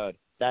on the road.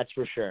 That's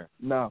for sure.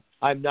 No,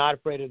 I'm not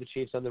afraid of the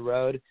Chiefs on the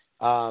road.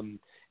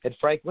 And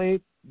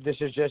frankly, this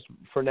is just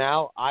for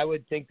now. I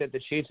would think that the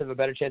Chiefs have a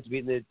better chance of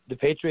beating the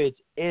Patriots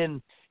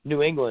in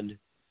New England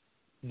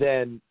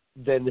than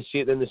the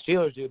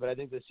Steelers do. But I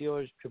think the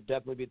Steelers could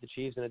definitely beat the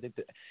Chiefs. And I think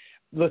that,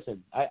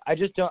 listen, I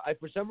just don't.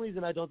 For some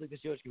reason, I don't think the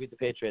Steelers can beat the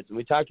Patriots. And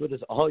we talked about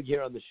this all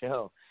year on the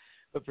show.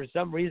 But for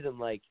some reason,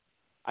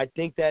 I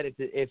think that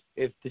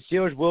if the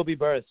Steelers will be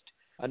berthed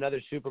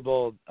another Super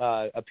Bowl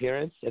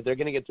appearance, if they're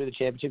going to get through the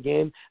championship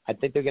game, I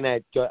think they're going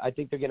to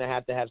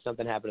have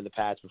something happen in the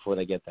past before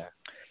they get there.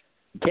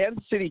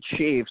 Kansas City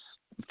Chiefs,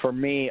 for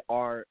me,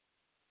 are,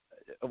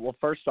 well,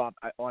 first off,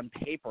 on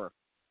paper,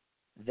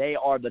 they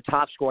are the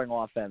top-scoring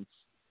offense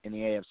in the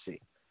AFC.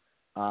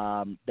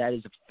 That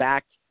is a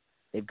fact.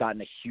 They've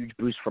gotten a huge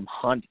boost from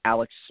Hunt.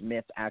 Alex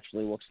Smith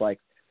actually looks like,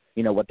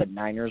 what the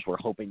Niners were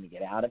hoping to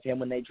get out of him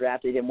when they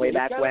drafted him way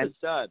back when.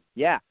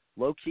 Yeah,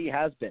 low-key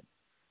has been.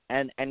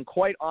 And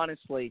quite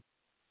honestly,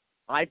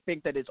 I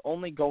think that it's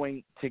only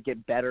going to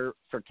get better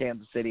for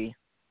Kansas City.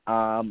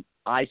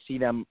 I see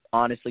them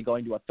honestly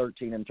going to a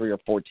 13-3 or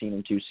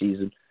 14-2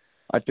 season.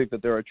 I think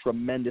that they're a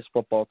tremendous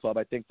football club.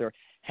 I think they're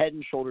head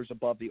and shoulders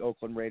above the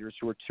Oakland Raiders,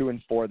 who are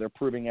 2-4. They're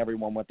proving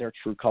everyone what their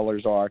true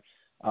colors are.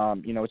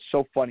 It's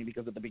so funny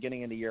because at the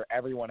beginning of the year,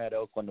 everyone had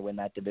Oakland to win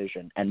that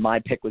division, and my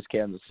pick was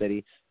Kansas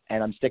City,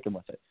 and I'm sticking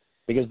with it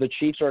because the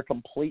Chiefs are a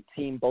complete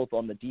team both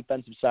on the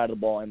defensive side of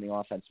the ball and the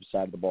offensive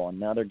side of the ball, and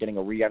now they're getting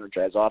a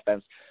re-energized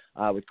offense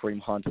with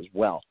Kareem Hunt as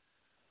well.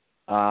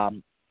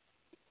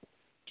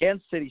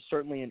 Kansas City,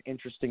 certainly an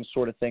interesting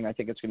sort of thing. I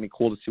think it's going to be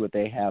cool to see what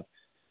they have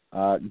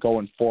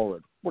going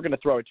forward. We're going to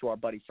throw it to our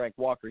buddy Frank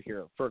Walker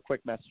here for a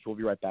quick message. We'll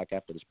be right back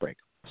after this break.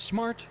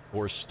 Smart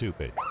or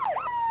stupid?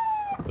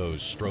 Those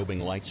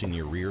strobing lights in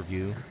your rear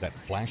view, that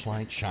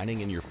flashlight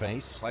shining in your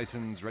face.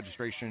 License,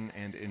 registration,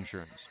 and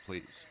insurance,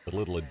 please. The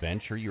little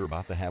adventure you're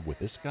about to have with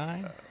this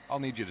guy? I'll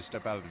need you to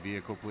step out of the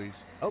vehicle, please.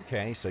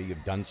 Okay, so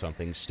you've done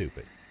something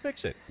stupid.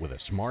 Fix it with a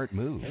smart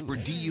move. For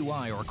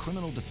DUI or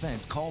criminal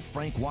defense, call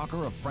Frank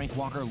Walker of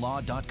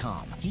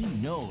FrankWalkerLaw.com. He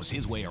knows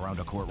his way around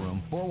a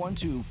courtroom.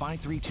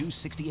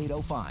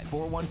 412-532-6805,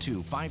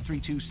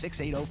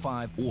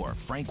 412-532-6805, or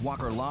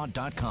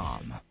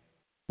FrankWalkerLaw.com.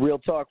 Real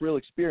talk, real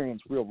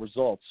experience, real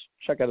results.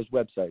 Check out his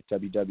website,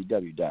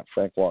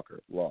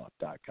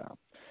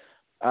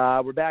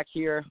 www.frankwalkerlaw.com. We're back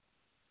here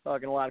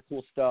talking a lot of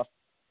cool stuff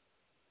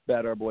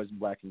about our boys in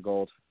black and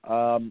gold.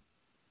 I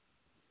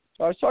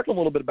was talking a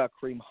little bit about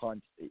Kareem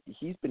Hunt.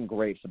 He's been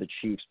great for the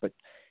Chiefs, but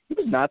he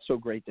was not so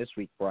great this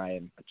week,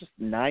 Brian. Just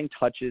 9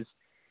 touches,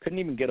 couldn't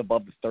even get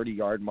above the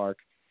 30-yard mark.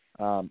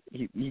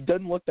 He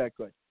doesn't look that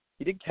good.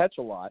 He did catch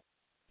a lot.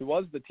 He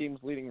was the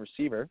team's leading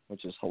receiver,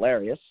 which is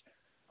hilarious.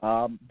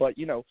 But,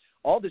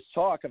 all this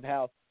talk of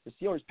how the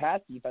Steelers'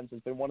 pass defense has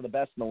been one of the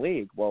best in the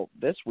league. Well,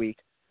 this week,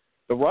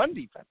 the run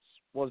defense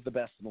was the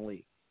best in the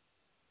league.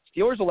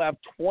 Steelers allowed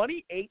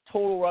 28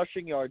 total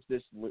rushing yards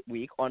this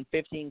week on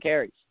 15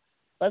 carries.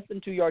 Less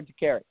than 2 yards a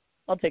carry.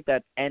 I'll take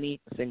that any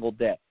single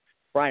day.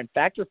 Brian,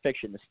 fact or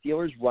fiction, the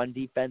Steelers' run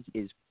defense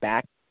is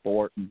back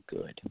for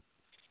good.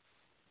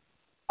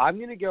 I'm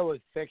going to go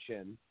with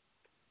fiction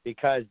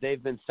because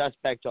they've been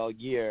suspect all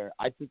year.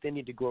 I think they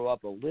need to grow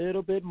up a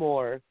little bit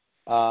more.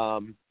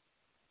 I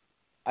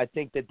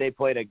think that they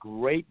played a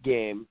great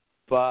game,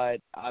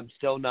 but I'm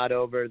still not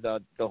over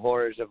the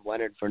horrors of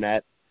Leonard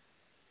Fournette.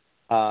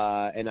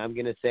 And I'm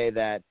going to say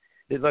that,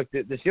 look,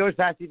 the Steelers'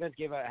 pass defense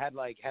had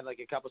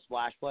a couple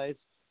splash plays.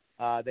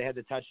 They had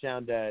the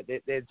touchdown to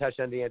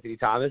Anthony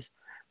Thomas,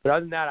 but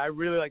other than that, I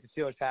really like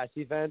the Steelers' pass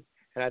defense,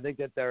 and I think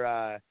that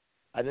the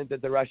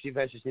rush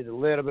defense just needs a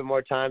little bit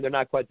more time. They're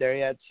not quite there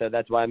yet, so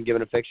that's why I'm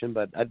giving a fiction.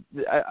 But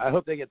I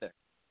hope they get there.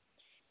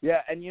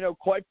 Yeah, and,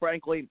 quite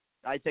frankly,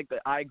 I think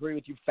that I agree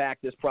with you.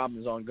 Fact, this problem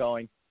is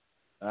ongoing.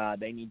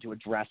 They need to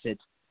address it,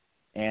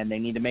 and they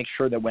need to make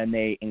sure that when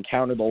they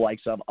encounter the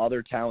likes of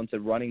other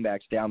talented running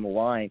backs down the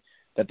line,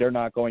 that they're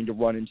not going to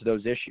run into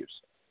those issues.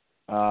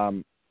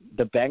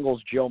 The Bengals'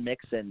 Joe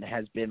Mixon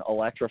has been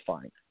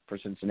electrifying for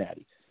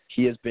Cincinnati.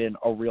 He has been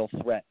a real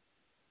threat.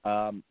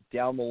 Down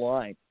the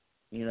line,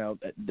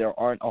 there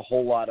aren't a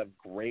whole lot of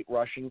great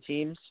rushing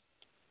teams,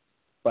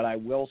 but I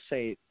will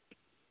say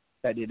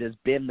that it has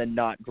been the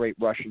not great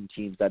rushing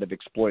teams that have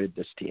exploited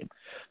this team.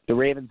 The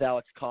Ravens'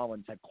 Alex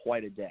Collins had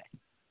quite a day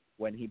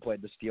when he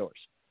played the Steelers.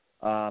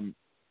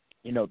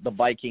 The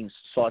Vikings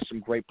saw some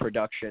great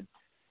production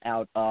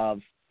out of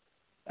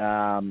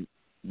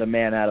the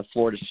man out of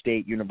Florida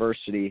State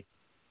University,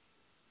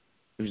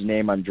 whose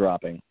name I'm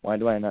dropping. Why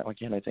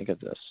can't I think of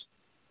this?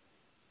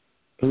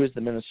 Who is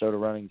the Minnesota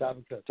running back?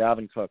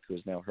 Dalvin Cook, who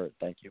is now hurt.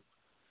 Thank you.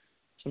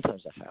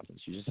 Sometimes that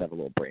happens. You just have a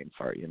little brain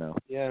fart,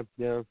 Yeah.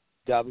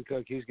 Dalvin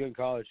Cook, he was good in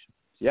college.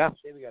 Yeah.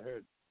 Shame he got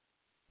hurt.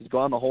 He's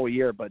gone the whole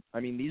year, but,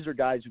 these are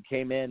guys who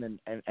came in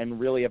and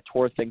really have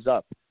tore things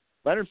up.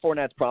 Leonard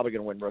Fournette's probably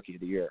going to win Rookie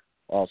of the Year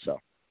also,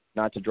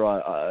 not to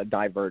draw a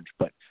diverge,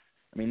 but,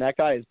 that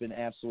guy has been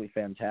absolutely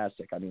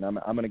fantastic. I'm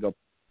going to go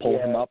pull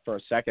him up for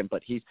a second,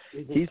 but he's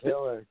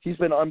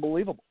been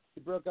unbelievable.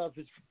 He broke up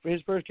his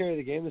first carry of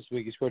the game this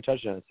week. He scored a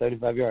touchdown,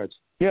 75 yards.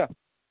 Yeah.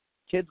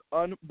 Kid's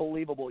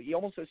unbelievable. He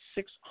almost has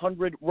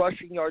 600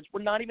 rushing yards.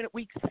 We're not even at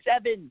week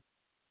 7.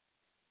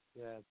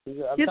 Yeah. He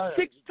has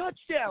 6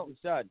 touchdowns. He's a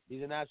stud.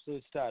 He's an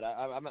absolute stud.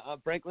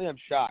 Frankly, I'm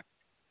shocked.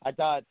 I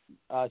thought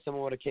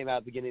someone would have came out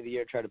at the beginning of the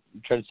year try to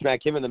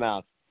smack him in the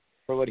mouth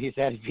for what he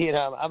said.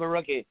 I'm a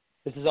rookie.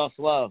 This is all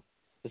slow.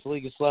 This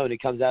league is slow, and he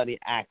comes out and he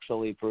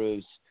actually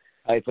proves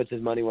he puts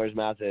his money where his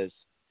mouth is.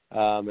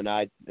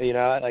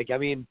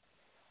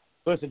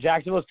 Listen,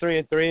 Jacksonville's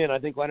 3-3, and I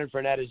think Leonard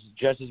Fournette is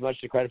just as much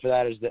to credit for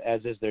that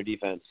as is their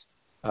defense.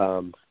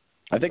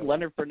 I think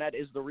Leonard Fournette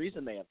is the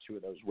reason they have 2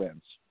 of those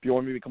wins, if you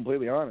want me to be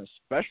completely honest,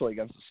 especially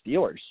against the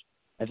Steelers.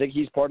 I think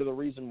he's part of the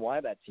reason why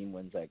that team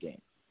wins that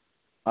game.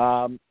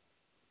 All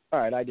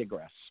right, I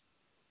digress.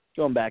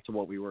 Going back to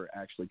what we were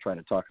actually trying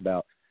to talk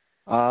about.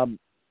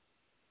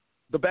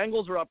 The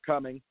Bengals are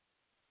upcoming.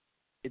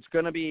 It's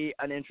going to be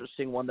an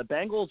interesting one. The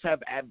Bengals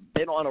have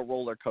been on a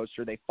roller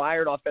coaster. They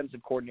fired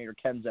offensive coordinator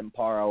Ken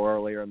Zamparo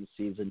earlier in the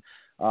season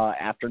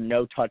after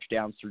no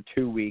touchdowns through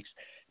 2 weeks.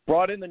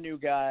 Brought in the new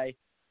guy,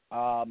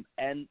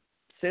 and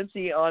since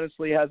he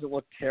honestly hasn't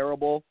looked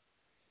terrible,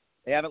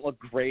 they haven't looked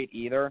great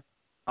either.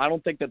 I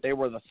don't think that they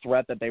were the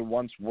threat that they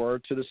once were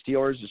to the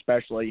Steelers,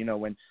 especially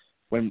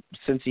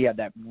since he had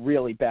that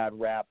really bad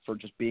rap for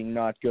just being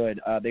not good.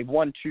 They've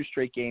won 2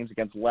 straight games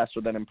against lesser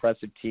than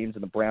impressive teams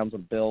in the Browns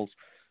and Bills.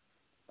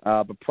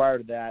 But prior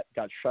to that,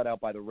 got shut out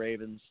by the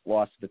Ravens,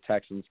 lost to the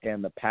Texans,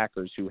 and the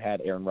Packers, who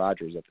had Aaron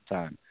Rodgers at the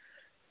time.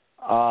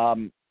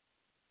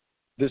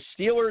 The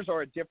Steelers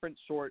are a different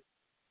sort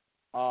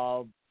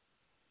of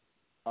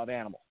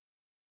animal.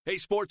 Hey,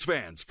 sports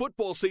fans,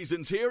 football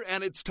season's here,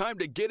 and it's time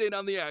to get in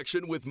on the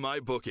action with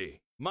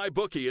MyBookie.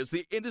 MyBookie is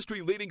the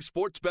industry-leading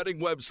sports betting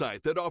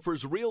website that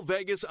offers real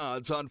Vegas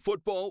odds on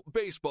football,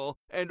 baseball,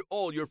 and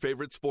all your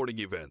favorite sporting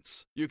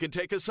events. You can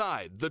take a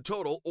side, the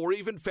total, or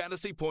even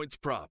fantasy points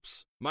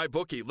props.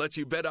 MyBookie lets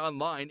you bet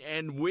online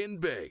and win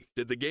big.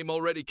 Did the game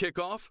already kick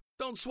off?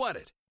 Don't sweat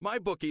it.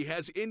 MyBookie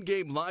has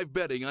in-game live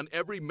betting on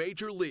every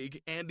major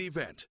league and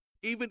event,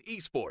 even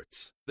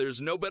esports.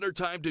 There's no better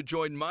time to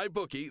join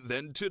MyBookie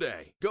than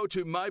today. Go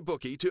to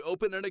MyBookie to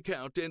open an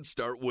account and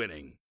start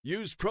winning.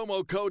 Use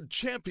promo code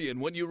CHAMPION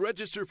when you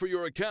register for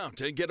your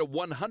account and get a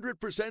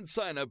 100%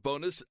 sign-up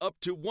bonus up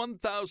to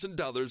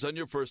 $1,000 on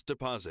your first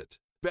deposit.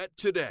 Bet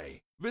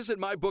today. Visit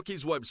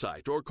MyBookie's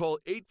website or call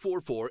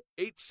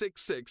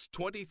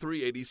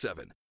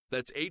 844-866-2387.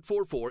 That's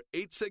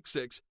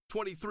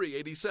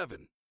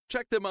 844-866-2387.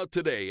 Check them out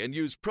today and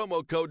use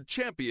promo code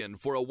CHAMPION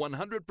for a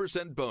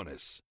 100%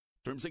 bonus.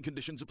 Terms and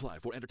conditions apply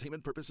for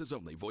entertainment purposes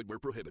only. Void where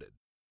prohibited.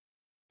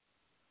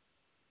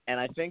 And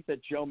I think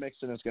that Joe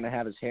Mixon is going to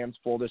have his hands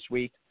full this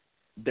week.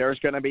 There's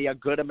going to be a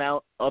good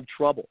amount of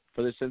trouble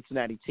for the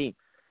Cincinnati team.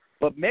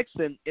 But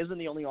Mixon isn't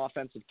the only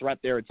offensive threat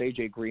there. It's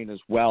A.J. Green as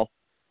well.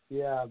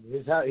 Yeah,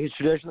 he's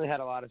traditionally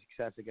had a lot of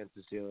success against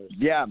the Steelers.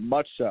 Yeah,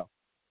 much so.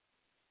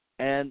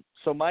 And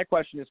so my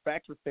question is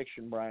fact or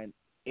fiction, Brian.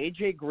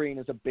 A.J. Green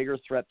is a bigger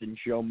threat than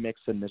Joe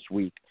Mixon this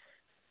week.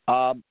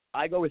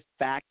 I go with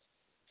fact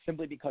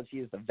simply because he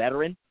is the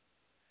veteran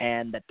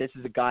and that this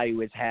is a guy who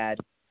has had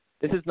 –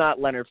 this is not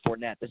Leonard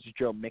Fournette. This is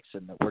Joe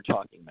Mixon that we're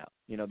talking about.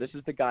 This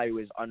is the guy who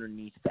is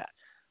underneath that.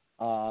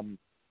 And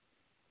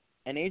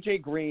A.J.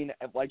 Green,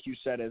 like you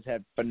said, has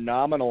had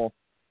phenomenal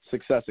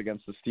success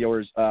against the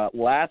Steelers.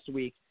 Last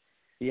week,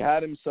 he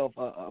had himself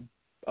a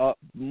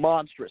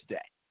monstrous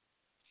day.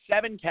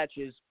 7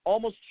 catches,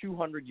 almost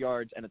 200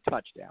 yards, and a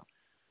touchdown.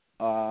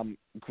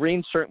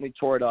 Green certainly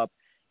tore it up.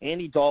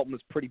 Andy Dalton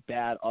was pretty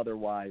bad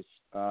otherwise.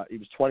 He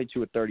was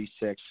 22 of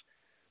 36.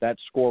 That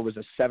score was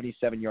a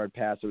 77-yard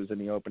pass. It was in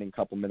the opening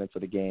couple minutes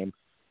of the game.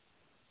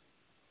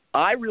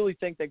 I really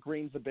think that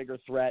Green's the bigger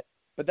threat.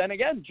 But then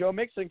again, Joe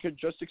Mixon could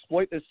just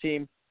exploit this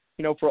team,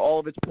 for all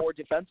of its poor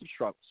defensive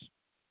struggles.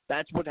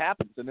 That's what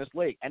happens in this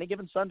league. Any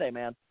given Sunday,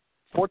 man.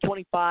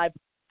 425.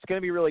 It's going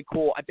to be really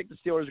cool. I think the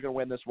Steelers are going to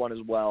win this one as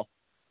well.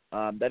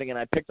 Then again,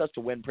 I picked us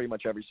to win pretty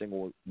much every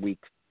single week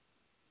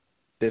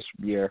this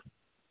year.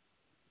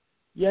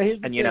 Yeah,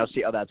 and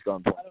see how that's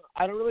going.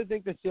 I don't really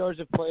think the Steelers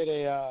have played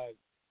a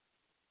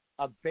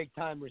big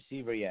time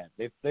receiver yet.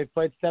 They've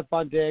played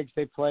Stephon Diggs.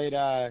 They played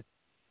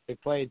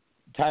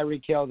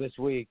Tyreek Hill this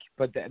week,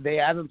 but they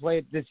haven't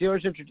played. The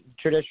Steelers have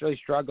traditionally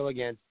struggled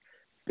against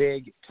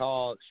big,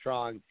 tall,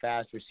 strong,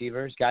 fast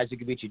receivers, guys who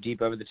can beat you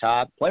deep over the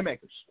top.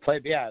 Playmakers.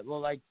 Like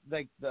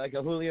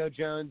a Julio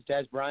Jones,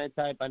 Dez Bryant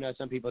type. I know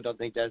some people don't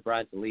think Dez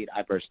Bryant's elite.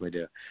 I personally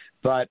do.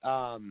 But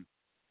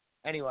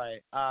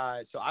anyway,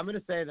 so I'm going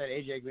to say that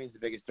A.J. Green's the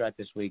biggest threat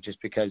this week just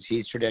because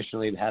he's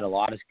traditionally had a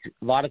lot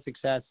of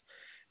success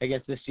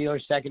against the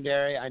Steelers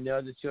secondary. I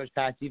know the Steelers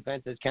pass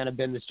defense has kind of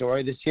been the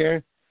story this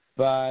year,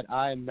 but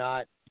I'm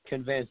not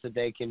convinced that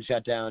they can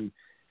shut down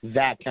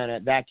that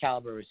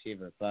caliber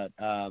receiver. But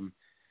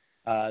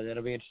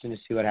that'll be interesting to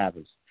see what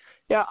happens.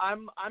 Yeah,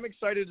 I'm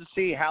excited to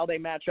see how they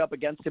match up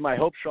against him. I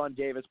hope Sean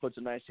Davis puts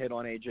a nice hit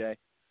on AJ.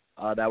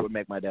 That would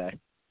make my day.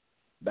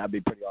 That'd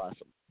be pretty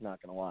awesome. Not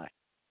gonna lie.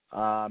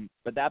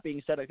 But that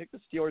being said, I think the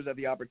Steelers have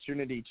the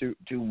opportunity to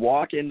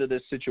walk into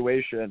this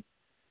situation.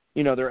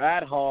 They're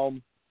at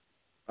home.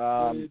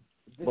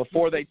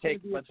 Before they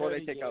take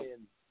out.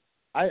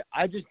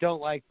 I just don't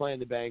like playing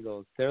the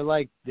Bengals. They're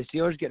like the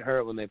Steelers get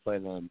hurt when they play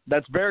them.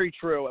 That's very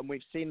true, and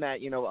we've seen that.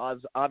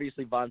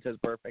 Obviously Vontaze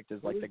Burfict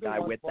is like the guy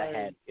with the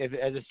head. If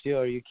as a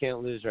Steeler, you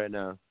can't lose right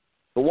now.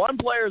 The one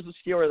player as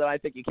a Steeler that I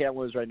think you can't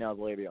lose right now is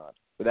Le'Veon,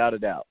 without a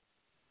doubt.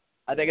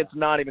 I think it's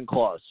not even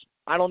close.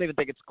 I don't even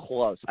think it's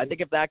close. I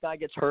think if that guy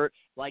gets hurt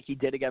like he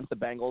did against the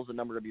Bengals a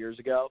number of years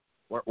ago,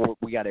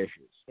 we got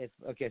issues. So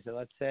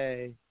let's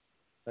say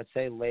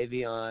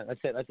Le'Veon.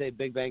 Let's say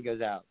Big Ben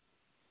goes out.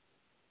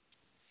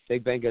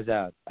 Big Ben goes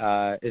out.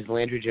 Is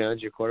Landry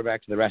Jones your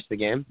quarterback for the rest of the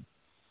game?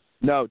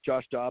 No,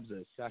 Josh Dobbs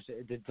is.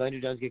 Did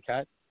Landry Jones get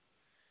cut?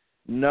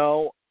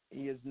 No,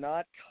 he is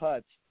not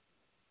cut.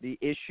 The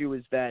issue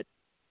is that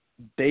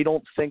they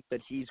don't think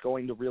that he's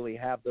going to really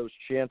have those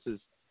chances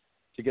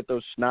to get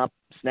those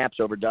snaps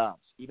over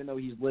Dobbs, even though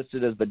he's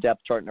listed as the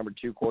depth chart number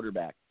 2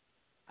 quarterback.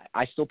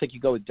 I still think you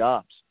go with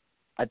Dobbs.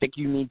 I think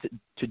you need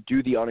to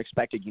do the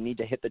unexpected. You need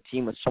to hit the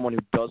team with someone who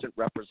doesn't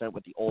represent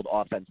what the old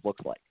offense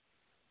looks like.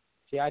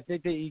 See, I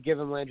think that you give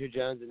him Landry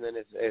Jones, and then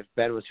if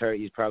Ben was hurt,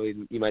 you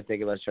might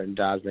think about starting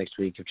Dobbs next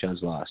week if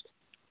Jones lost.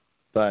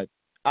 But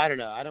I don't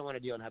know. I don't want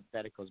to deal in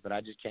hypotheticals, but I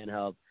just can't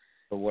help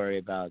but worry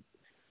about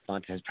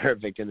Vontaze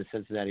Burfict and the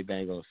Cincinnati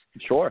Bengals.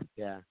 Sure.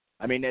 Yeah.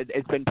 I mean,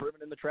 it's been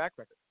proven in the track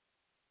record.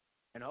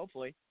 And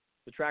hopefully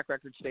the track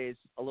record stays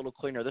a little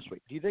cleaner this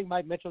week. Do you think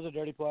Mike Mitchell's a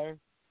dirty player?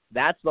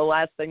 That's the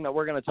last thing that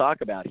we're going to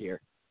talk about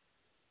here.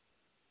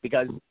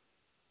 Because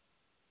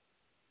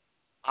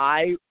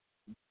I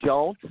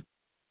don't.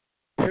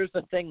 Here's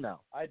the thing, though.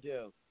 I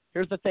do.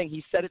 Here's the thing.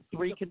 He said it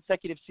 3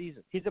 consecutive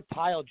seasons. He's a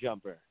pile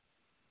jumper.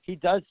 He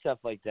does stuff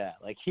like that.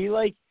 He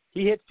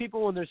hits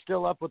people when they're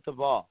still up with the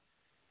ball.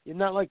 You're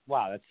not like,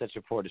 wow, that's such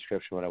a poor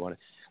description of what I wanted.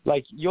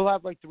 You'll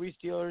have 3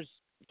 Steelers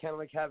kind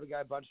of have a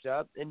guy bunched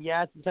up, and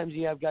yeah, sometimes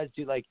you have guys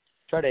do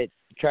try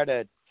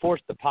to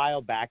force the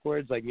pile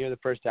backwards near the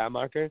first down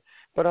marker.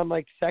 But on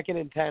 2nd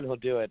and 10, he'll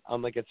do it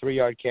on a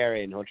 3-yard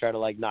carry, and he'll try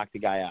to knock the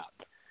guy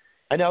out.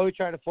 I know he's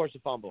trying to force a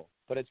fumble,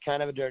 but it's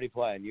kind of a dirty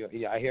play,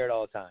 and I hear it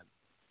all the time.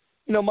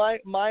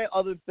 My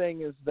other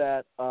thing is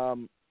that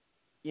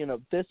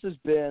this has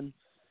been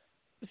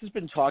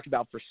talked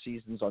about for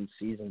seasons on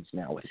seasons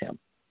now with him.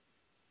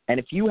 And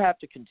if you have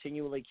to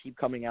continually keep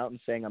coming out and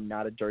saying I'm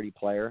not a dirty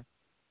player,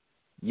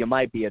 you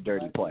might be a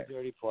dirty player.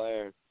 Dirty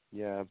player,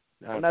 yeah.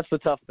 And that's the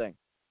tough thing.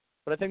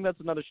 But I think that's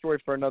another story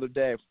for another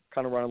day. We're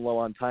kind of running low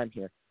on time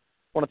here.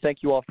 I want to thank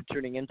you all for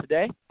tuning in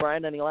today.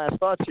 Brian, any last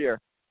thoughts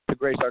here to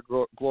grace our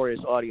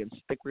glorious audience?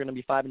 Think we're going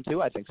to be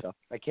 5-2? I think so.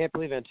 I can't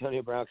believe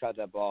Antonio Brown caught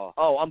that ball.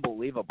 Oh,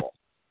 unbelievable!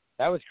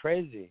 That was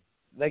crazy.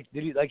 Did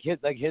he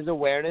his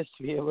awareness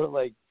to be able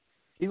to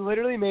he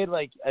literally made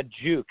a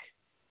juke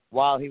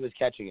while he was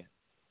catching it.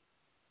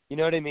 You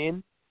know what I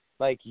mean?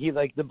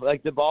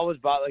 The ball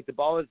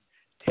was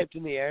tipped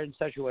in the air in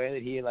such a way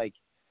that he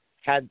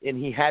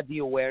he had the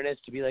awareness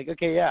to be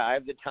okay, yeah, I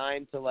have the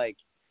time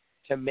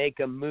to make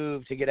a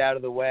move to get out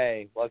of the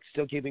way while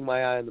still keeping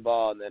my eye on the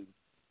ball. And then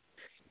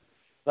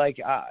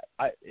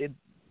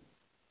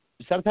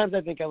sometimes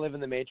I think I live in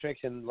the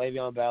Matrix, and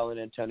Le'Veon Bell and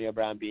Antonio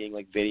Brown being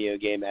video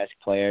game-esque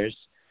players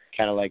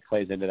kind of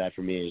plays into that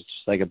for me. It's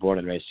just a born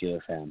and raised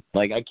Steelers fan.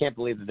 I can't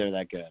believe that they're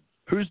that good.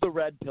 Who's the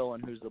red pill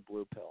and who's the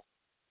blue pill?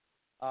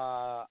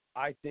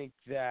 I think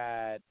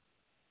that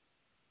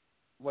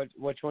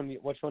which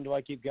one do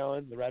I keep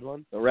going? The red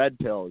one? The red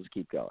pill is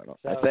keep going.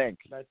 So I think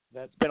that's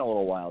been a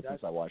little while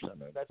since I watched that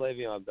movie. That's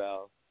Le'Veon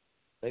Bell.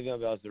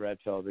 Le'Veon Bell is the red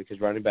pill because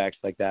running backs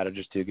like that are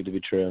just too good to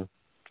be true.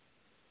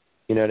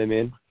 You know what I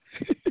mean?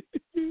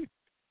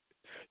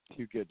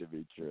 Too good to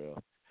be true.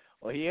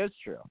 Well, he is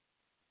true.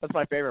 That's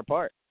my favorite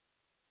part.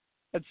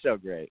 That's so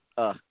great.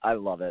 I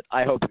love it.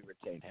 I hope we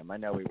retain him. I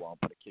know we won't,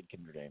 but a kid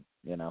can redeem,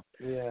 you know?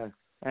 Yeah.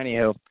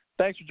 Anywho,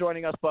 thanks for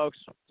joining us, folks.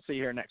 See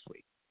you here next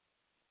week.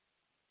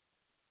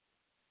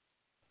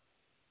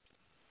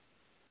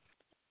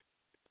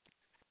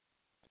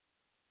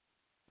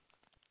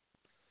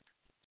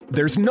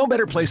 There's no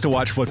better place to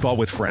watch football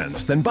with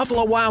friends than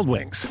Buffalo Wild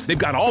Wings. They've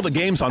got all the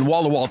games on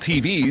wall-to-wall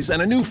TVs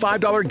and a new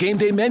 $5 game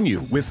day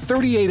menu with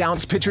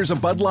 38-ounce pitchers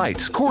of Bud Light,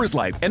 Coors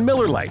Light, and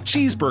Miller Lite,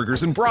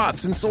 cheeseburgers and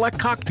brats, and select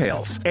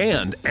cocktails.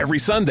 And every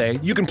Sunday,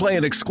 you can play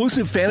an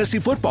exclusive fantasy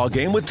football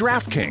game with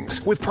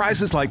DraftKings with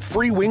prizes like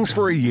free wings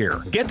for a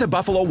year. Get to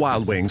Buffalo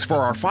Wild Wings for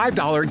our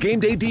 $5 game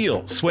day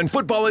deals. When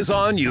football is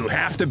on, you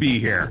have to be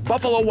here.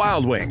 Buffalo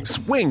Wild Wings.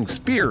 Wings,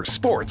 beer,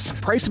 sports.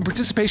 Price and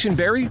participation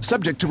vary,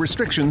 subject to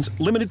restrictions,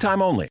 limited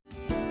time only.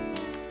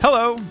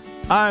 Hello,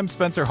 I'm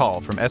Spencer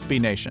Hall from SB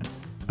Nation,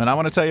 and I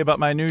want to tell you about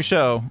my new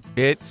show,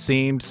 It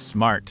Seemed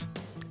Smart.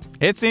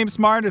 It Seemed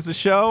Smart is a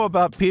show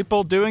about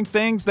people doing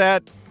things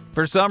that,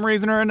 for some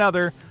reason or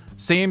another,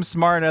 seem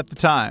smart at the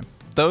time.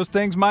 Those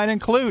things might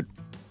include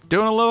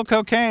doing a little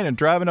cocaine and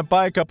driving a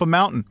bike up a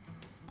mountain.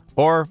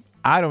 Or,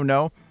 I don't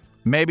know,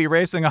 maybe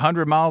racing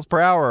 100 miles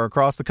per hour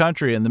across the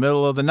country in the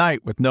middle of the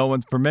night with no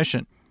one's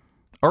permission.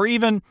 Or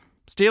even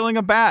stealing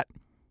a bat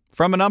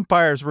from an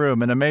umpire's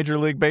room in a Major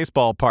League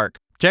Baseball park.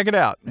 Check it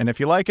out, and if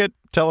you like it,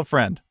 tell a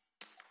friend.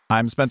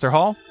 I'm Spencer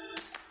Hall.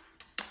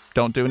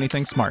 Don't do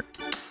anything smart.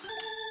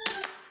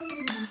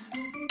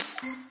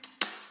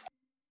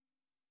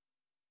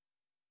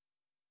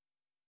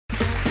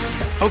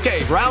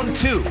 Okay, round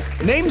two.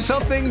 Name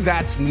something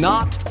that's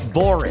not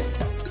boring.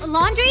 A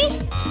laundry?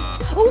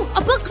 Ooh,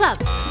 a book club.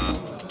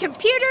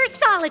 Computer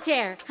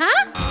solitaire,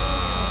 huh?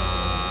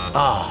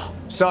 Ah,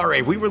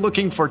 sorry, we were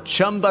looking for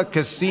Chumba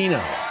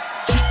Casino.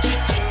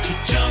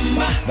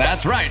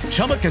 That's right.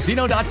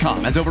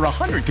 ChumbaCasino.com has over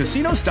 100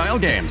 casino-style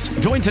games.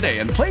 Join today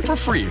and play for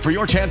free for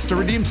your chance to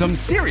redeem some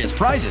serious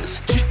prizes.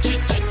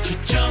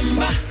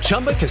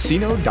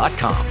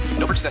 ChumbaCasino.com.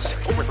 No purchase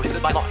necessary. Void where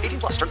prohibited by law. 18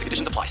 plus. Terms and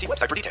conditions apply. See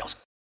website for details.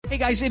 Hey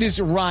guys, it is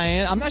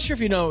Ryan. I'm not sure if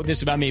you know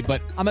this about me,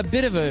 but I'm a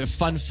bit of a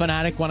fun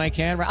fanatic when I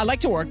can. I like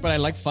to work, but I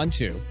like fun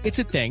too. It's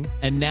a thing.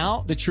 And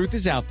now the truth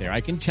is out there.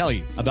 I can tell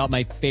you about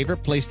my favorite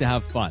place to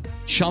have fun.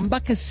 Chumba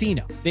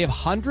Casino. They have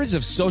hundreds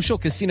of social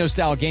casino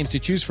style games to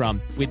choose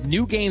from with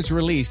new games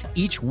released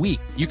each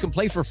week. You can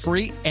play for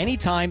free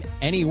anytime,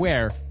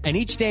 anywhere. And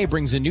each day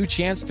brings a new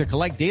chance to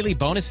collect daily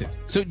bonuses.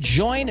 So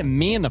join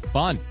me in the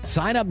fun.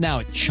 Sign up now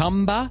at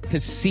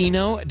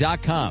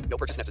ChumbaCasino.com. No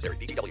purchase necessary.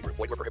 VGW Group.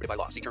 Void where prohibited by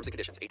law. See terms and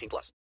conditions. 18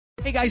 plus.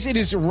 Hey guys, it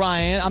is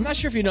Ryan. I'm not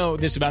sure if you know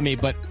this about me,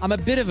 but I'm a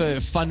bit of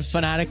a fun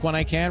fanatic when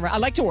I can. I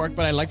like to work,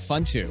 but I like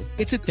fun too.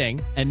 It's a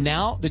thing. And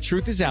now the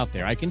truth is out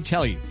there. I can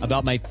tell you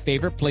about my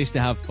favorite place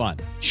to have fun.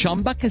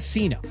 Chumba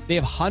Casino. They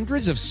have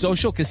hundreds of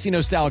social casino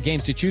style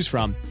games to choose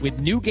from with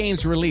new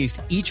games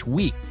released each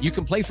week. You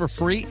can play for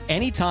free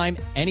anytime,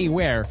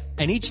 anywhere.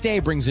 And each day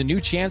brings a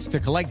new chance to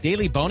collect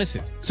daily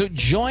bonuses. So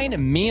join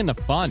me in the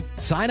fun.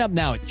 Sign up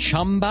now at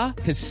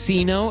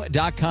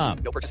ChumbaCasino.com.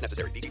 No purchase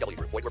necessary. VGW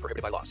Group. Void where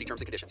prohibited by law. See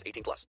terms and conditions.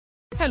 18 plus.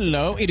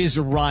 Hello, it is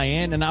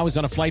Ryan, and I was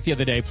on a flight the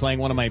other day playing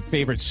one of my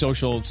favorite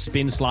social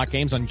spin slot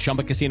games on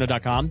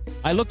ChumbaCasino.com.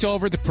 I looked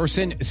over at the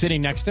person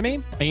sitting next to me,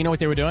 and you know what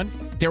they were doing?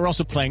 They were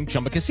also playing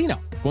Chumba Casino.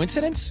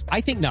 Coincidence?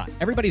 I think not.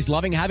 Everybody's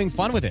loving having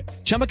fun with it.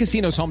 Chumba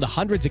Casino is home to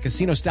hundreds of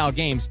casino-style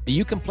games that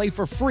you can play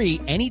for free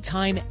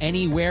anytime,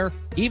 anywhere,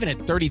 even at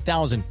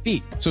 30,000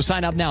 feet. So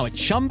sign up now at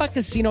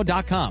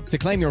ChumbaCasino.com to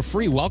claim your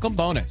free welcome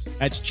bonus.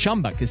 That's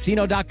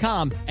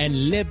ChumbaCasino.com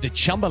and live the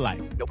Chumba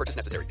life. No purchase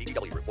necessary.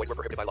 VGW Group. Void where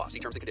prohibited by law. See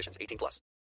terms and conditions. 18 plus.